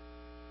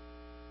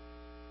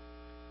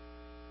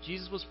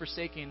 Jesus was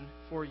forsaken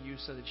for you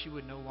so that you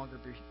would no longer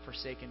be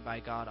forsaken by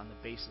God on the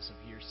basis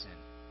of your sin.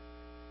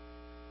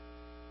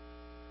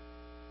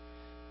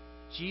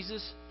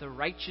 Jesus, the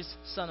righteous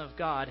Son of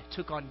God,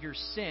 took on your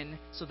sin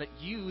so that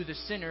you, the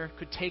sinner,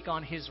 could take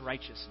on his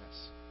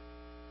righteousness.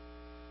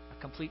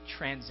 A complete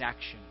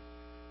transaction,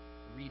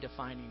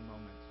 redefining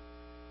moment.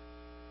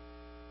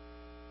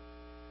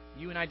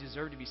 You and I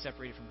deserve to be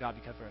separated from God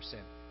because of our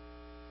sin.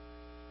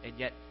 And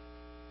yet,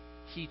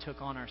 he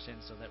took on our sin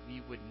so that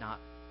we would not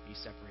be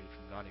separated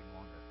from God any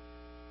longer.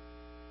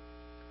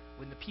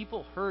 When the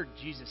people heard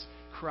Jesus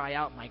cry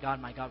out, my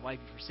God, why have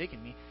you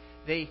forsaken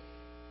me?"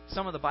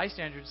 Some of the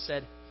bystanders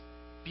said,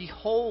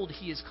 "Behold,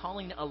 he is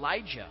calling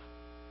Elijah."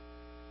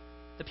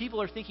 The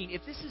people are thinking,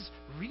 if this is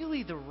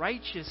really the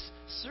righteous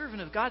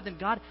servant of God, then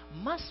God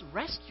must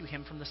rescue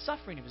him from the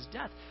suffering of his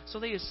death. So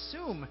they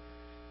assume,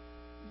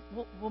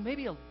 well,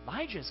 maybe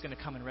Elijah is going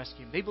to come and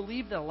rescue him. They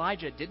believe that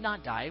Elijah did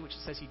not die, which it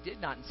says he did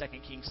not in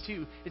 2 Kings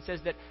 2. It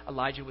says that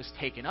Elijah was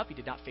taken up. He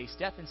did not face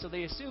death. And so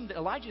they assume that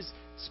Elijah is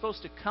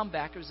supposed to come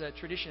back, it was a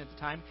tradition at the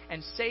time,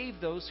 and save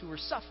those who were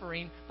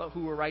suffering but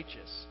who were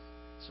righteous.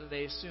 So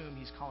they assume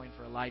he's calling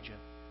for Elijah.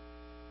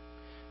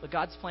 But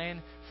God's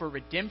plan for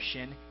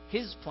redemption,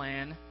 his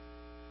plan,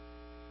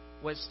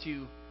 was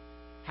to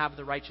have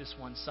the righteous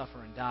one suffer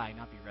and die,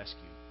 not be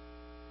rescued.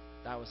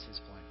 That was his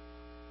plan.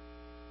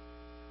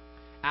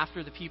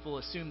 After the people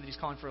assumed that he's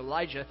calling for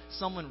Elijah,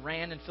 someone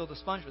ran and filled a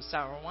sponge with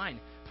sour wine,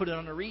 put it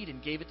on a reed,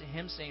 and gave it to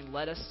him, saying,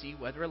 "Let us see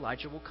whether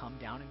Elijah will come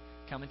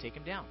and take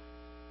him down."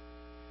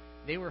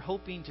 They were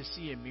hoping to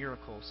see a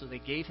miracle, so they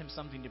gave him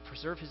something to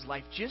preserve his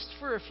life just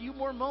for a few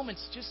more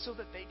moments, just so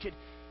that they could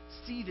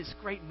see this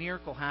great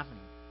miracle happening.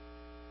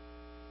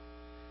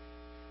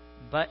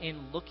 But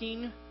in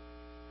looking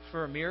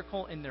for a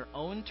miracle in their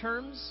own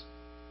terms,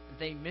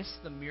 they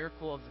missed the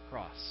miracle of the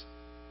cross.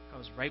 It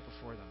was right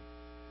before them.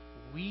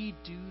 We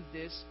do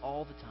this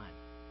all the time.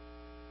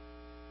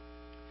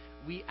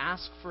 We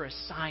ask for a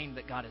sign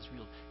that God has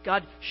revealed.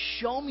 God,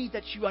 show me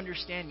that you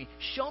understand me.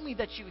 Show me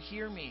that you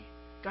hear me.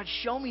 God,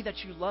 show me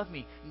that you love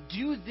me.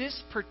 Do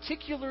this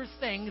particular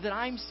thing that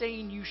I'm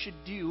saying you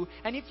should do,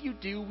 and if you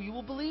do, we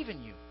will believe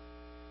in you.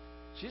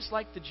 Just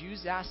like the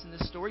Jews asked in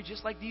this story,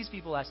 just like these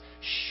people asked,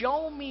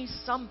 show me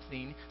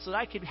something so that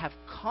I can have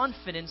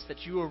confidence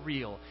that you are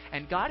real.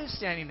 And God is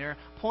standing there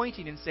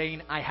pointing and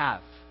saying, I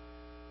have.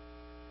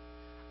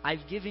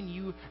 I've given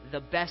you the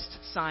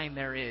best sign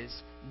there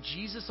is.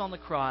 Jesus on the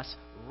cross,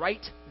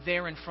 right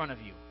there in front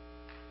of you.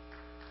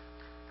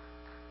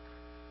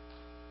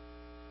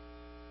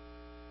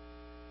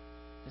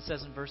 It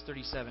says in verse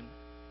 37,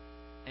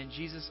 "And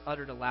Jesus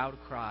uttered a loud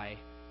cry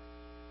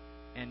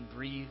and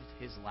breathed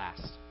his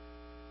last."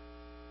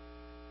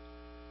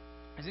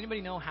 Does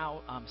anybody know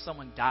how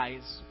someone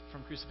dies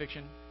from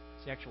crucifixion?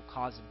 It's the actual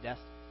cause of death.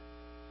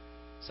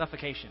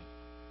 Suffocation.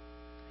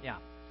 Yeah.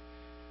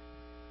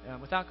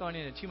 Without going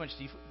into too much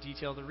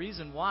detail, the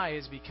reason why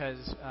is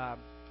because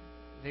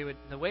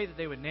the way that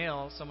they would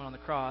nail someone on the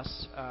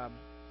cross, it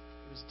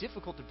was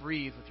difficult to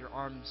breathe with your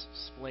arms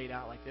splayed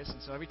out like this.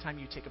 And so every time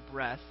you take a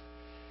breath,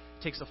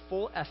 it takes a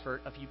full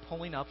effort of you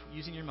pulling up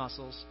using your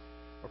muscles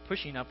or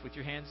pushing up with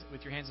your hands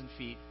and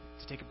feet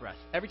to take a breath.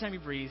 Every time you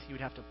breathe, you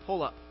would have to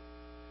pull up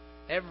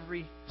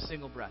every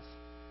single breath.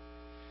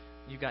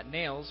 You've got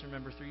nails,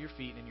 remember, through your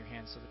feet and your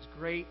hands, so there's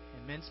great,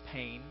 immense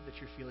pain that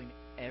you're feeling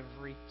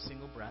every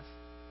single breath.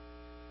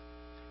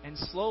 And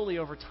slowly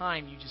over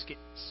time, you just get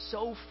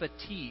so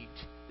fatigued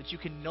that you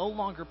can no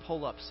longer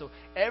pull up. So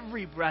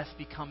every breath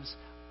becomes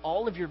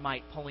all of your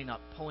might pulling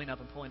up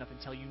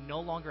until you no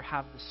longer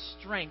have the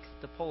strength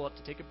to pull up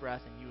to take a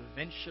breath, and you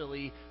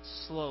eventually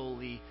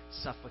slowly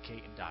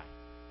suffocate and die.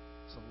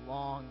 It's a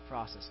long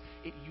process.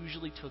 It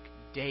usually took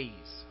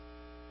days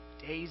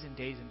and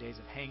days and days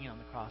of hanging on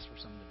the cross for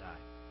someone to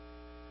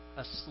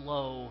die. A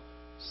slow,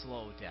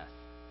 slow death.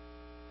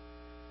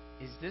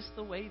 Is this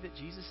the way that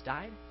Jesus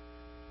died?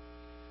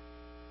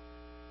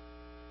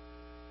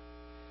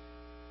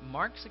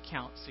 Mark's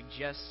account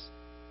suggests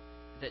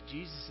that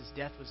Jesus'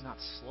 death was not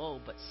slow,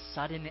 but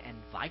sudden and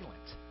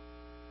violent.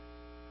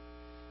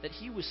 That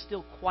he was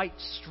still quite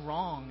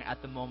strong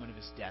at the moment of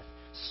his death.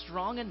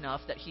 Strong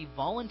enough that he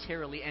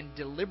voluntarily and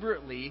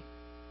deliberately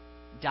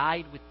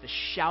died with the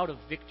shout of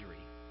victory.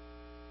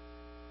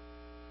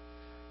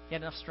 He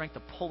had enough strength to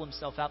pull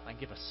himself out and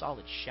give a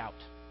solid shout.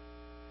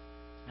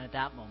 And at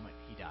that moment,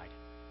 he died.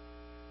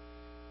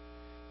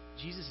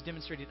 Jesus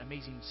demonstrated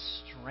amazing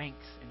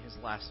strength in his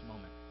last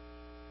moment,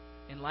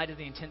 in light of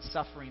the intense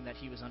suffering that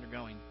he was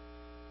undergoing,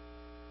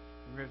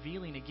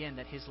 revealing again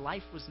that his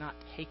life was not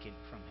taken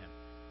from him.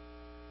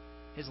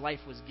 His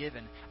life was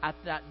given. At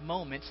that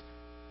moment,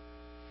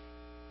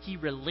 he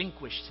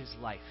relinquished his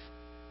life.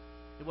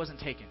 It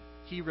wasn't taken.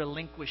 He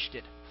relinquished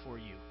it for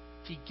you.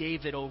 He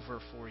gave it over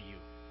for you.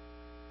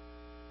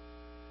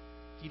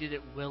 He did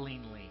it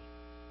willingly,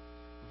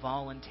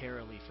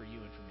 voluntarily for you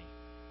and for me.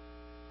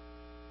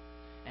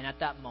 And at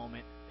that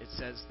moment, it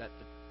says that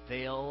the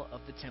veil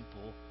of the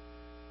temple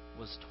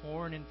was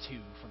torn in two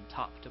from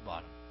top to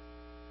bottom.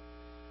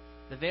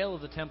 The veil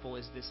of the temple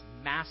is this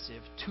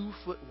massive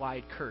 2-foot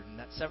wide curtain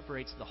that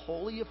separates the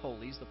Holy of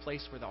Holies, the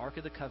place where the Ark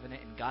of the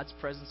Covenant and God's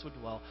presence would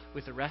dwell,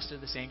 with the rest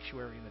of the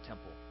sanctuary in the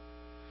temple.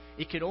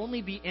 It could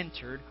only be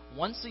entered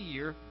once a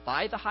year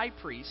by the high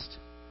priest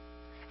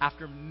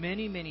after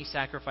many, many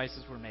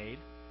sacrifices were made.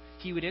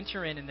 He would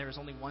enter in, and there was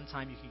only one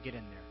time you could get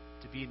in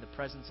there, to be in the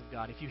presence of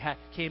God. If you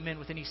came in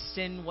with any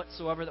sin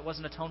whatsoever that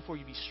wasn't atoned for,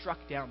 you'd be struck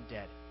down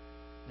dead.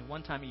 And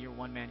one time a year,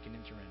 one man can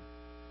enter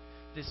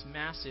in. This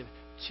massive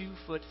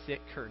 2-foot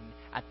thick curtain,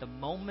 at the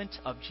moment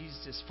of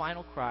Jesus'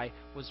 final cry,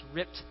 was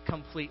ripped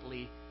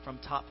completely from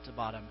top to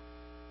bottom,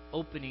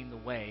 opening the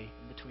way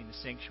in between the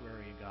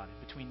sanctuary and God,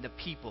 in between the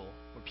people,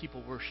 where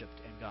people worshipped,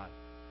 and God.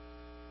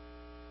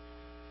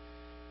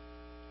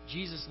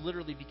 Jesus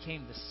literally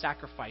became the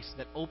sacrifice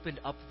that opened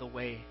up the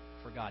way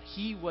for God.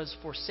 He was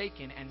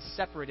forsaken and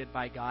separated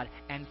by God,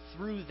 and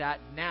through that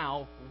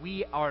now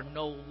we are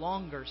no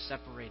longer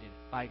separated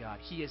by God.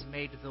 He has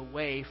made the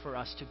way for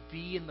us to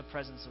be in the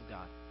presence of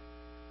God.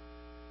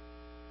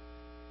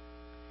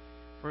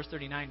 Verse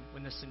 39,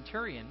 when the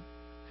centurion,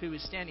 who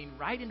was standing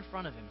right in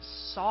front of him,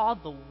 saw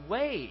the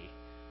way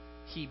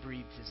he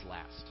breathed his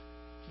last,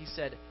 he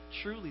said,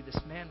 "Truly this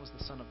man was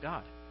the Son of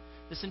God."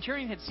 The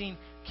centurion had seen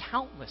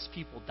countless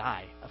people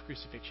die of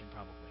crucifixion,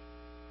 probably,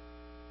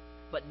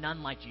 but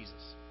none like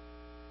Jesus.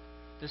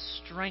 The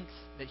strength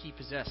that he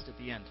possessed at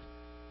the end,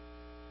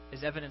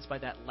 as evidenced by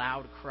that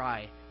loud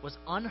cry, was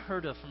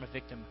unheard of from a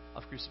victim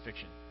of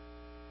crucifixion.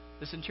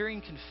 The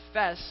centurion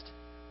confessed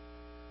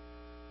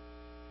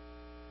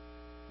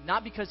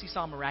not because he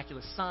saw a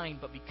miraculous sign,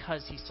 but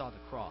because he saw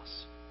the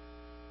cross.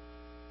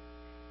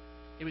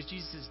 It was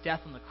Jesus'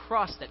 death on the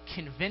cross that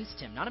convinced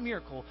him, not a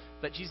miracle,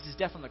 but Jesus'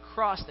 death on the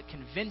cross that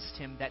convinced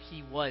him that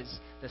he was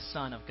the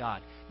Son of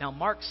God. Now,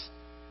 Mark's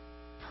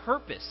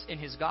purpose in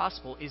his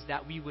gospel is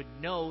that we would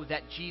know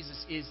that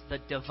Jesus is the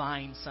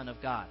divine Son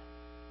of God.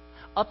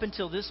 Up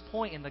until this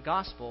point in the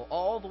gospel,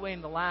 all the way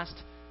in the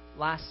last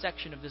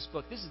section of this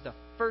book, this is the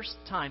first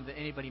time that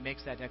anybody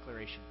makes that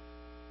declaration.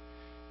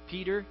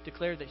 Peter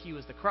declared that he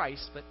was the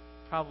Christ, but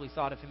probably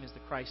thought of him as the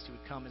Christ who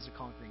would come as a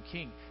conquering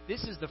king.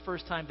 This is the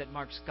first time that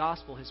Mark's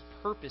gospel, his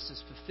purpose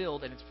is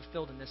fulfilled, and it's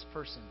fulfilled in this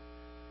person.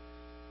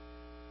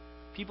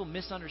 People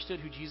misunderstood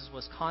who Jesus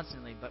was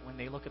constantly, but when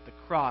they look at the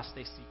cross,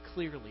 they see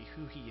clearly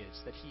who he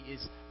is, that he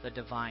is the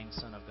divine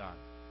Son of God.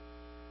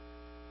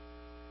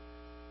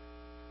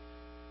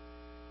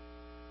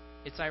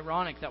 It's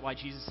ironic that while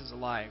Jesus is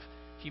alive,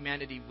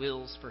 humanity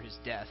wills for his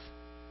death.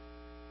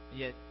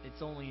 Yet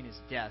it's only in his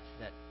death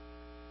that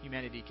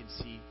humanity can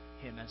see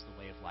him as the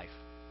way of life.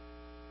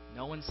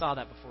 No one saw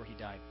that before he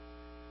died.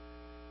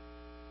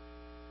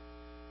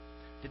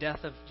 The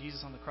death of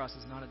Jesus on the cross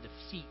is not a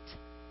defeat,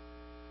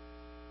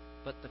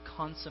 but the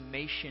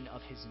consummation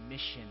of his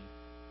mission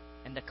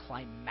and the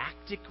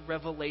climactic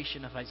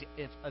revelation of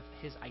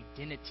his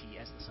identity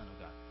as the Son of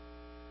God.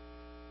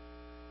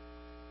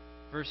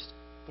 Verse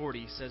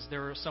 40 says,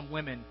 "There were some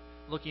women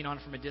looking on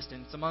from a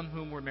distance, among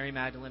whom were Mary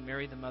Magdalene,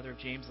 Mary the mother of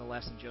James the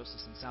Less, and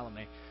Joseph, and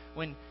Salome.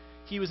 When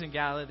he was in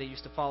Galilee, they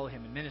used to follow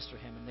him and minister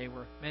him, and there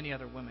were many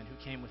other women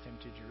who came with him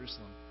to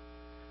Jerusalem."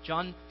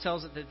 John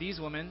tells it that these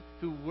women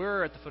who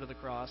were at the foot of the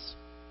cross,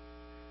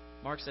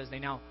 Mark says they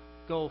now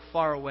go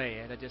far away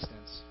at a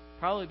distance,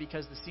 probably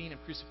because the scene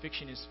of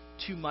crucifixion is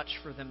too much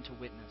for them to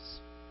witness.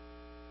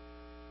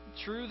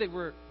 True, they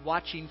were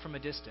watching from a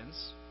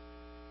distance,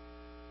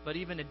 but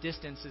even a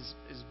distance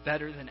is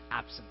better than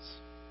absence.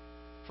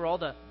 For all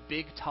the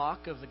big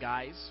talk of the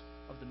guys,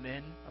 of the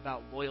men,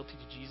 about loyalty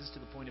to Jesus to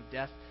the point of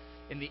death,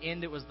 in the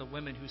end, it was the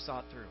women who saw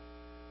it through.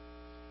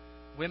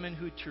 Women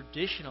who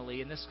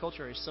traditionally, in this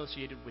culture, are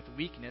associated with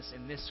weakness.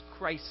 In this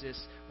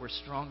crisis, were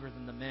stronger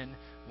than the men.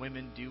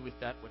 Women, do with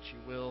that what you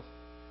will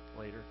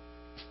later.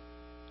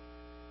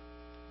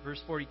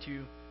 Verse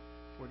 42,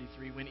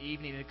 43, when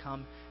evening had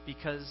come,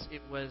 because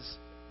it was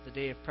the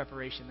day of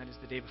preparation, that is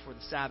the day before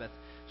the Sabbath,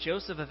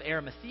 Joseph of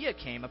Arimathea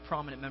came, a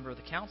prominent member of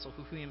the council,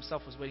 who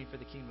himself was waiting for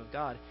the kingdom of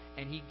God,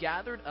 and he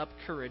gathered up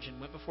courage and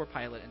went before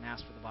Pilate and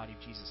asked for the body of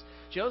Jesus.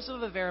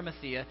 Joseph of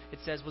Arimathea, it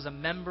says, was a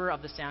member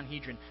of the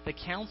Sanhedrin, the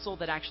council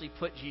that actually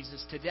put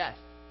Jesus to death.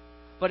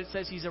 But it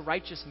says he's a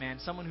righteous man,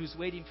 someone who's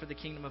waiting for the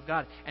kingdom of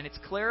God. And it's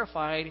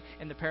clarified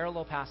in the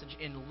parallel passage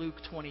in Luke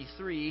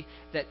 23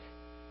 that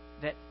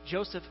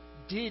Joseph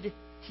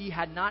he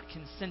had not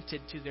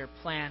consented to their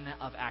plan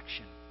of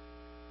action.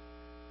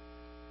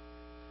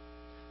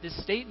 This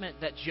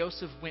statement that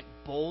Joseph went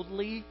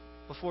boldly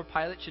before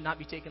Pilate should not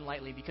be taken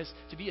lightly, because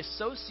to be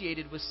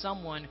associated with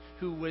someone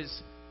who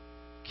was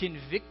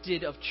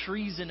convicted of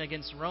treason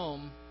against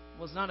Rome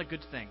was not a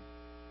good thing.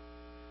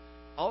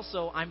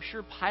 Also, I'm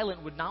sure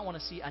Pilate would not want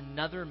to see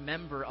another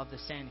member of the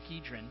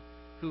Sanhedrin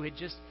who had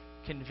just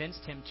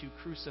convinced him to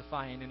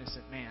crucify an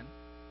innocent man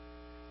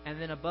And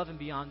then above and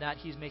beyond that,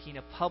 he's making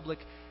a public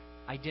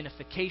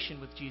identification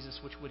with Jesus,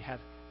 which would have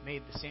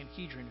made the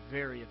Sanhedrin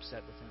very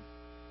upset with him.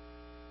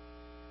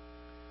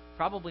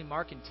 Probably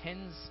Mark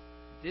intends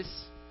this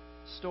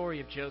story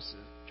of Joseph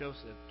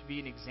to be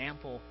an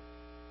example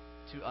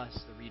to us,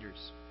 the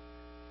readers,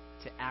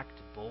 to act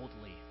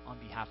boldly on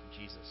behalf of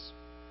Jesus.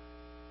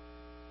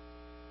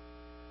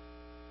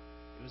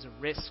 It was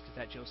a risk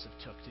that Joseph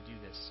took to do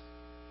this,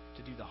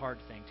 to do the hard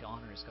thing, to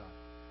honor his God.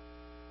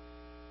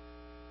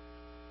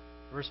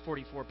 Verse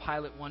 44,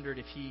 Pilate wondered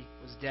if he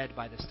was dead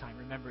by this time.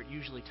 Remember, it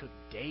usually took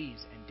days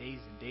and days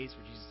and days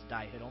for Jesus to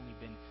die. It had only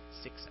been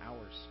 6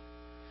 hours.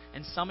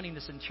 And summoning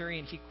the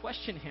centurion, he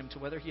questioned him to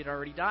whether he had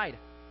already died.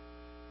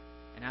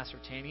 And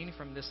ascertaining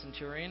from this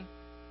centurion,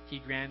 he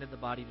granted the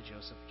body to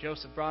Joseph.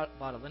 Joseph bought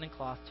a linen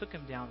cloth, took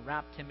him down,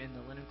 wrapped him in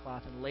the linen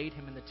cloth, and laid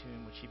him in the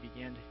tomb which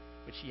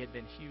he had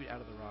been hewed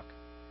out of the rock.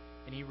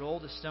 And he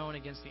rolled a stone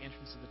against the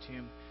entrance of the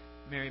tomb.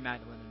 Mary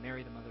Magdalene and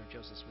Mary, the mother of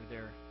Joseph, were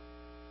there,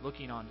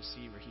 looking on to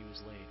see where he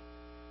was laid.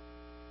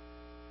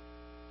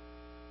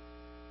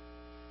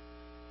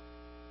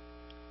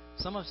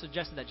 Some have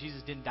suggested that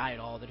Jesus didn't die at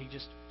all, that he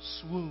just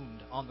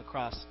swooned on the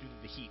cross due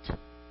to the heat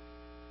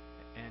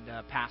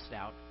and passed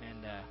out,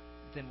 and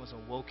then was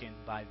awoken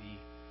by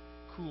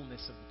the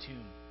coolness of the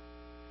tomb.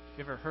 If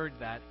you've ever heard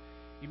that,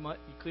 you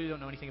clearly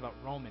don't know anything about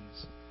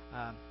Romans.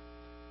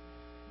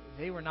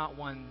 They were not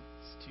ones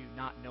to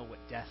not know what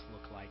death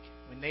looked like.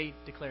 When they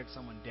declared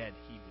someone dead,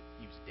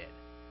 he was dead.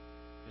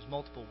 There's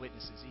multiple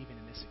witnesses, even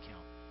in this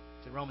account.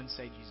 The Romans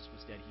say Jesus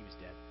was dead, he was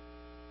dead.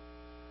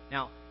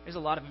 Now, there's a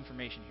lot of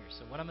information here,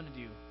 so what I'm going to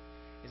do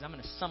is I'm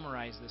going to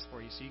summarize this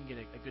for you so you can get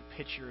a good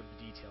picture of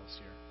the details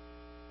here.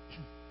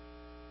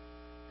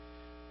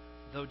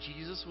 Though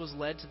Jesus was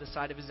led to the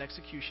site of his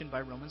execution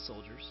by Roman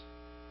soldiers,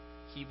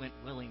 he went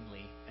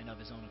willingly and of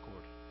his own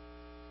accord.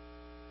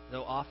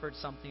 Though offered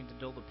something to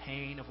dull the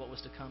pain of what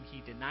was to come,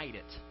 he denied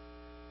it,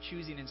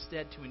 choosing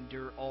instead to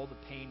endure all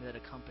the pain that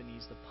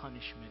accompanies the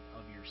punishment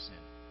of your sin.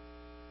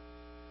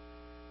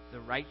 The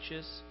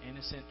righteous,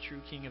 innocent,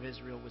 true King of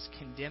Israel was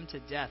condemned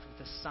to death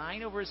with a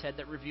sign over his head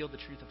that revealed the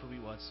truth of who he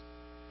was.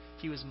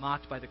 He was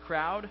mocked by the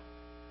crowd,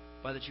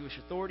 by the Jewish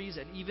authorities,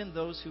 and even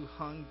those who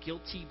hung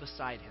guilty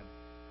beside him.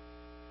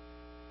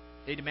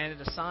 They demanded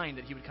a sign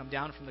that he would come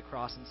down from the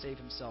cross and save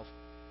himself.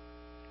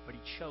 But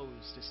he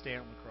chose to stay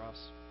on the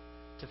cross,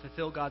 to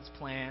fulfill God's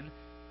plan,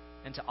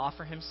 and to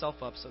offer himself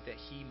up so that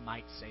he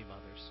might save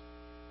others.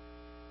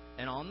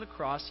 And on the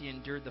cross, he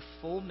endured the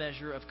full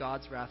measure of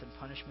God's wrath and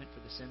punishment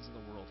for the sins of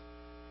the world.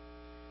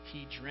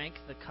 He drank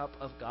the cup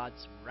of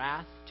God's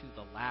wrath to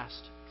the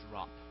last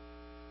drop,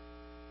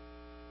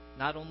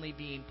 not only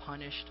being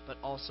punished, but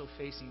also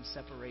facing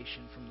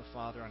separation from the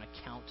Father on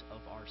account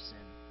of our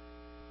sin.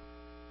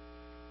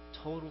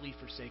 Totally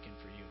forsaken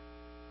for you.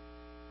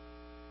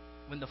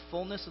 When the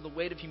fullness of the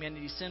weight of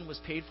humanity's sin was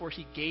paid for,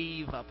 he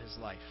gave up his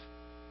life.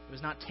 It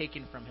was not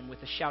taken from him.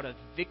 With a shout of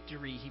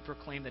victory, he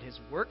proclaimed that his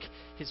work,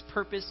 his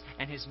purpose,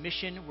 and his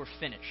mission were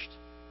finished.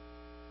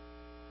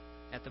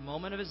 At the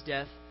moment of his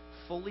death,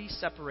 fully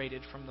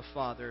separated from the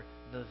Father,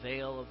 the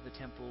veil of the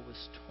temple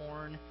was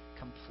torn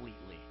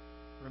completely,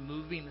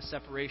 removing the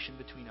separation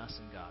between us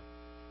and God.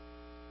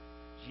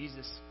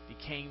 Jesus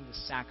became the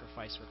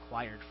sacrifice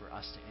required for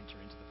us to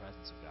enter into the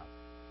presence of God.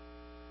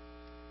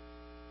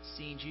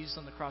 Seeing Jesus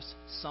on the cross,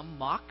 some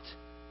mocked,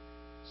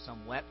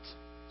 some wept,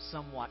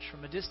 some watched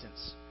from a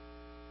distance.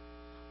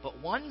 But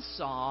one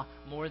saw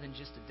more than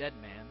just a dead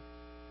man.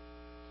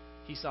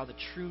 He saw the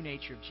true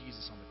nature of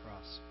Jesus on the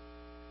cross.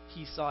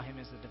 He saw him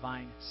as the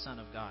divine Son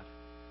of God.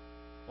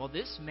 While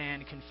this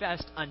man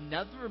confessed,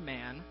 another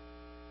man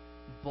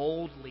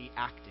boldly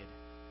acted,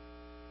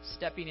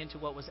 stepping into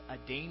what was a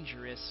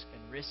dangerous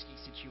and risky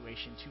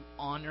situation to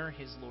honor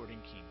his Lord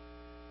and King.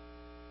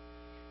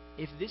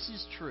 If this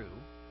is true,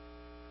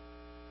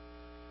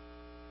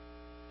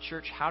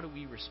 church, how do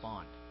we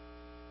respond?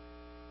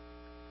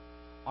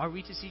 Are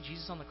we to see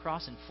Jesus on the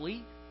cross and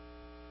flee,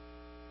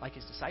 like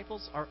his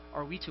disciples?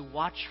 Are we to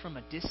watch from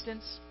a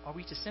distance? Are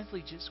we to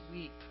simply just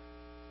weep?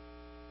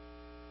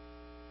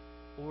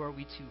 Or are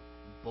we to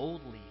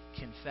boldly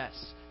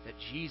confess that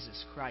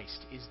Jesus Christ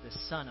is the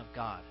Son of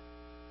God,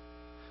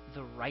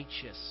 the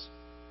righteous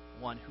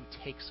one who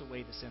takes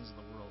away the sins of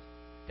the world,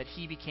 that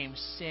he became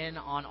sin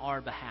on our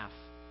behalf,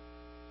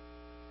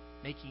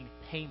 making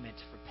payment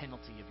for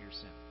penalty of your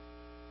sin?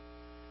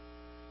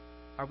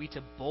 Are we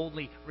to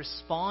boldly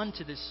respond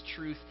to this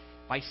truth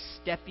by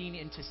stepping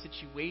into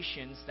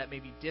situations that may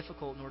be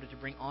difficult in order to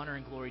bring honor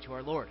and glory to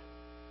our Lord?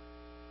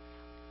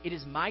 It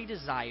is my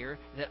desire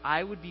that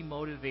I would be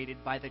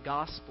motivated by the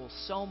gospel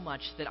so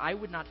much that I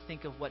would not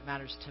think of what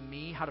matters to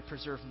me, how to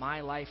preserve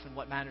my life and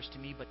what matters to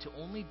me, but to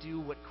only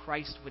do what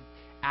Christ would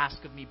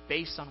ask of me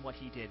based on what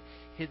he did.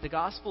 The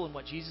gospel and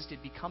what Jesus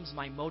did becomes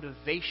my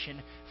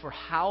motivation for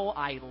how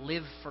I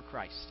live for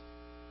Christ.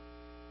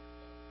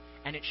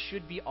 And it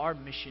should be our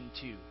mission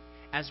too.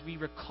 as we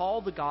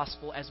recall the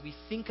gospel, as we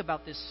think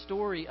about this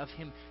story of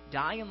him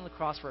dying on the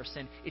cross for our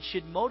sin, it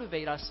should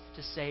motivate us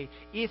to say,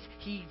 if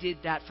he did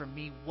that for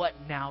me, what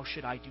now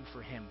should I do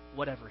for him,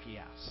 whatever he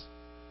asks?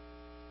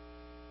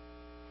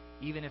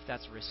 Even if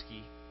that's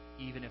risky,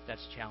 even if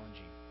that's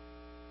challenging.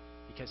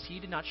 Because he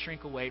did not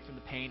shrink away from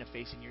the pain of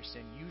facing your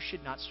sin, you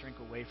should not shrink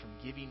away from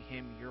giving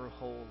him your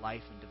whole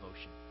life and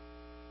devotion.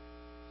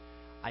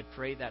 I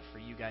pray that for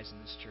you guys in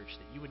this church,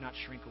 that you would not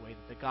shrink away,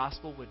 that the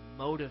gospel would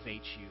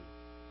motivate you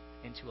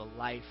into a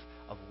life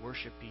of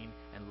worshiping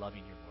and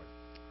loving your Lord.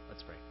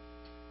 Let's pray.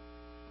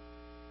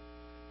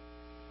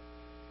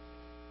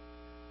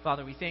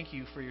 Father, we thank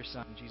you for your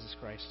Son, Jesus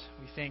Christ.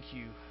 We thank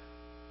you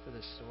for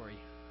this story,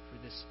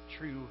 for this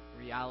true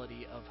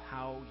reality of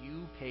how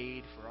you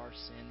paid for our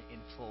sin in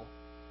full,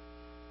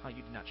 how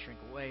you did not shrink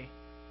away,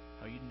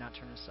 how you did not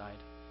turn aside,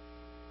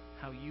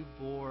 how you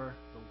bore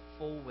the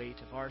full weight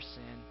of our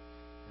sin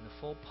and the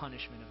full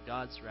punishment of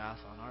God's wrath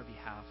on our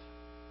behalf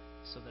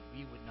so that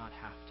we would not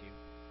have to.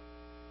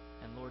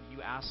 And Lord,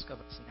 you ask of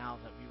us now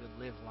that we would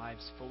live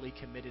lives fully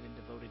committed and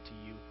devoted to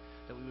you,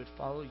 that we would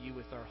follow you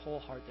with our whole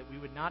heart, that we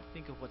would not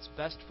think of what's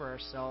best for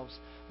ourselves,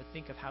 but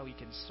think of how we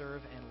can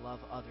serve and love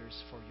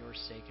others for your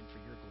sake and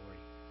for your glory.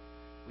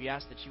 We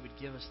ask that you would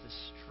give us the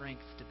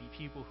strength to be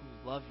people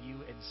who love you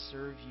and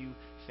serve you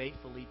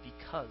faithfully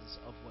because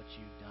of what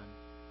you've done,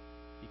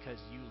 because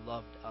you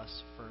loved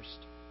us first,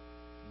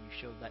 and you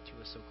showed that to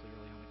us so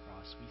clearly on the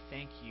cross. We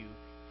thank you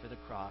for the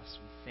cross.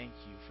 We thank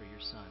you for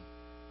your Son.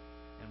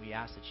 And we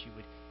ask that you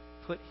would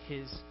put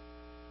his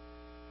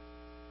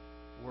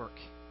work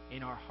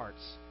in our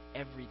hearts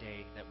every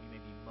day, that we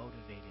may be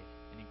motivated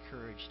and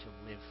encouraged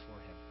to live for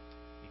him.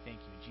 We thank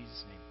you in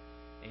Jesus' name.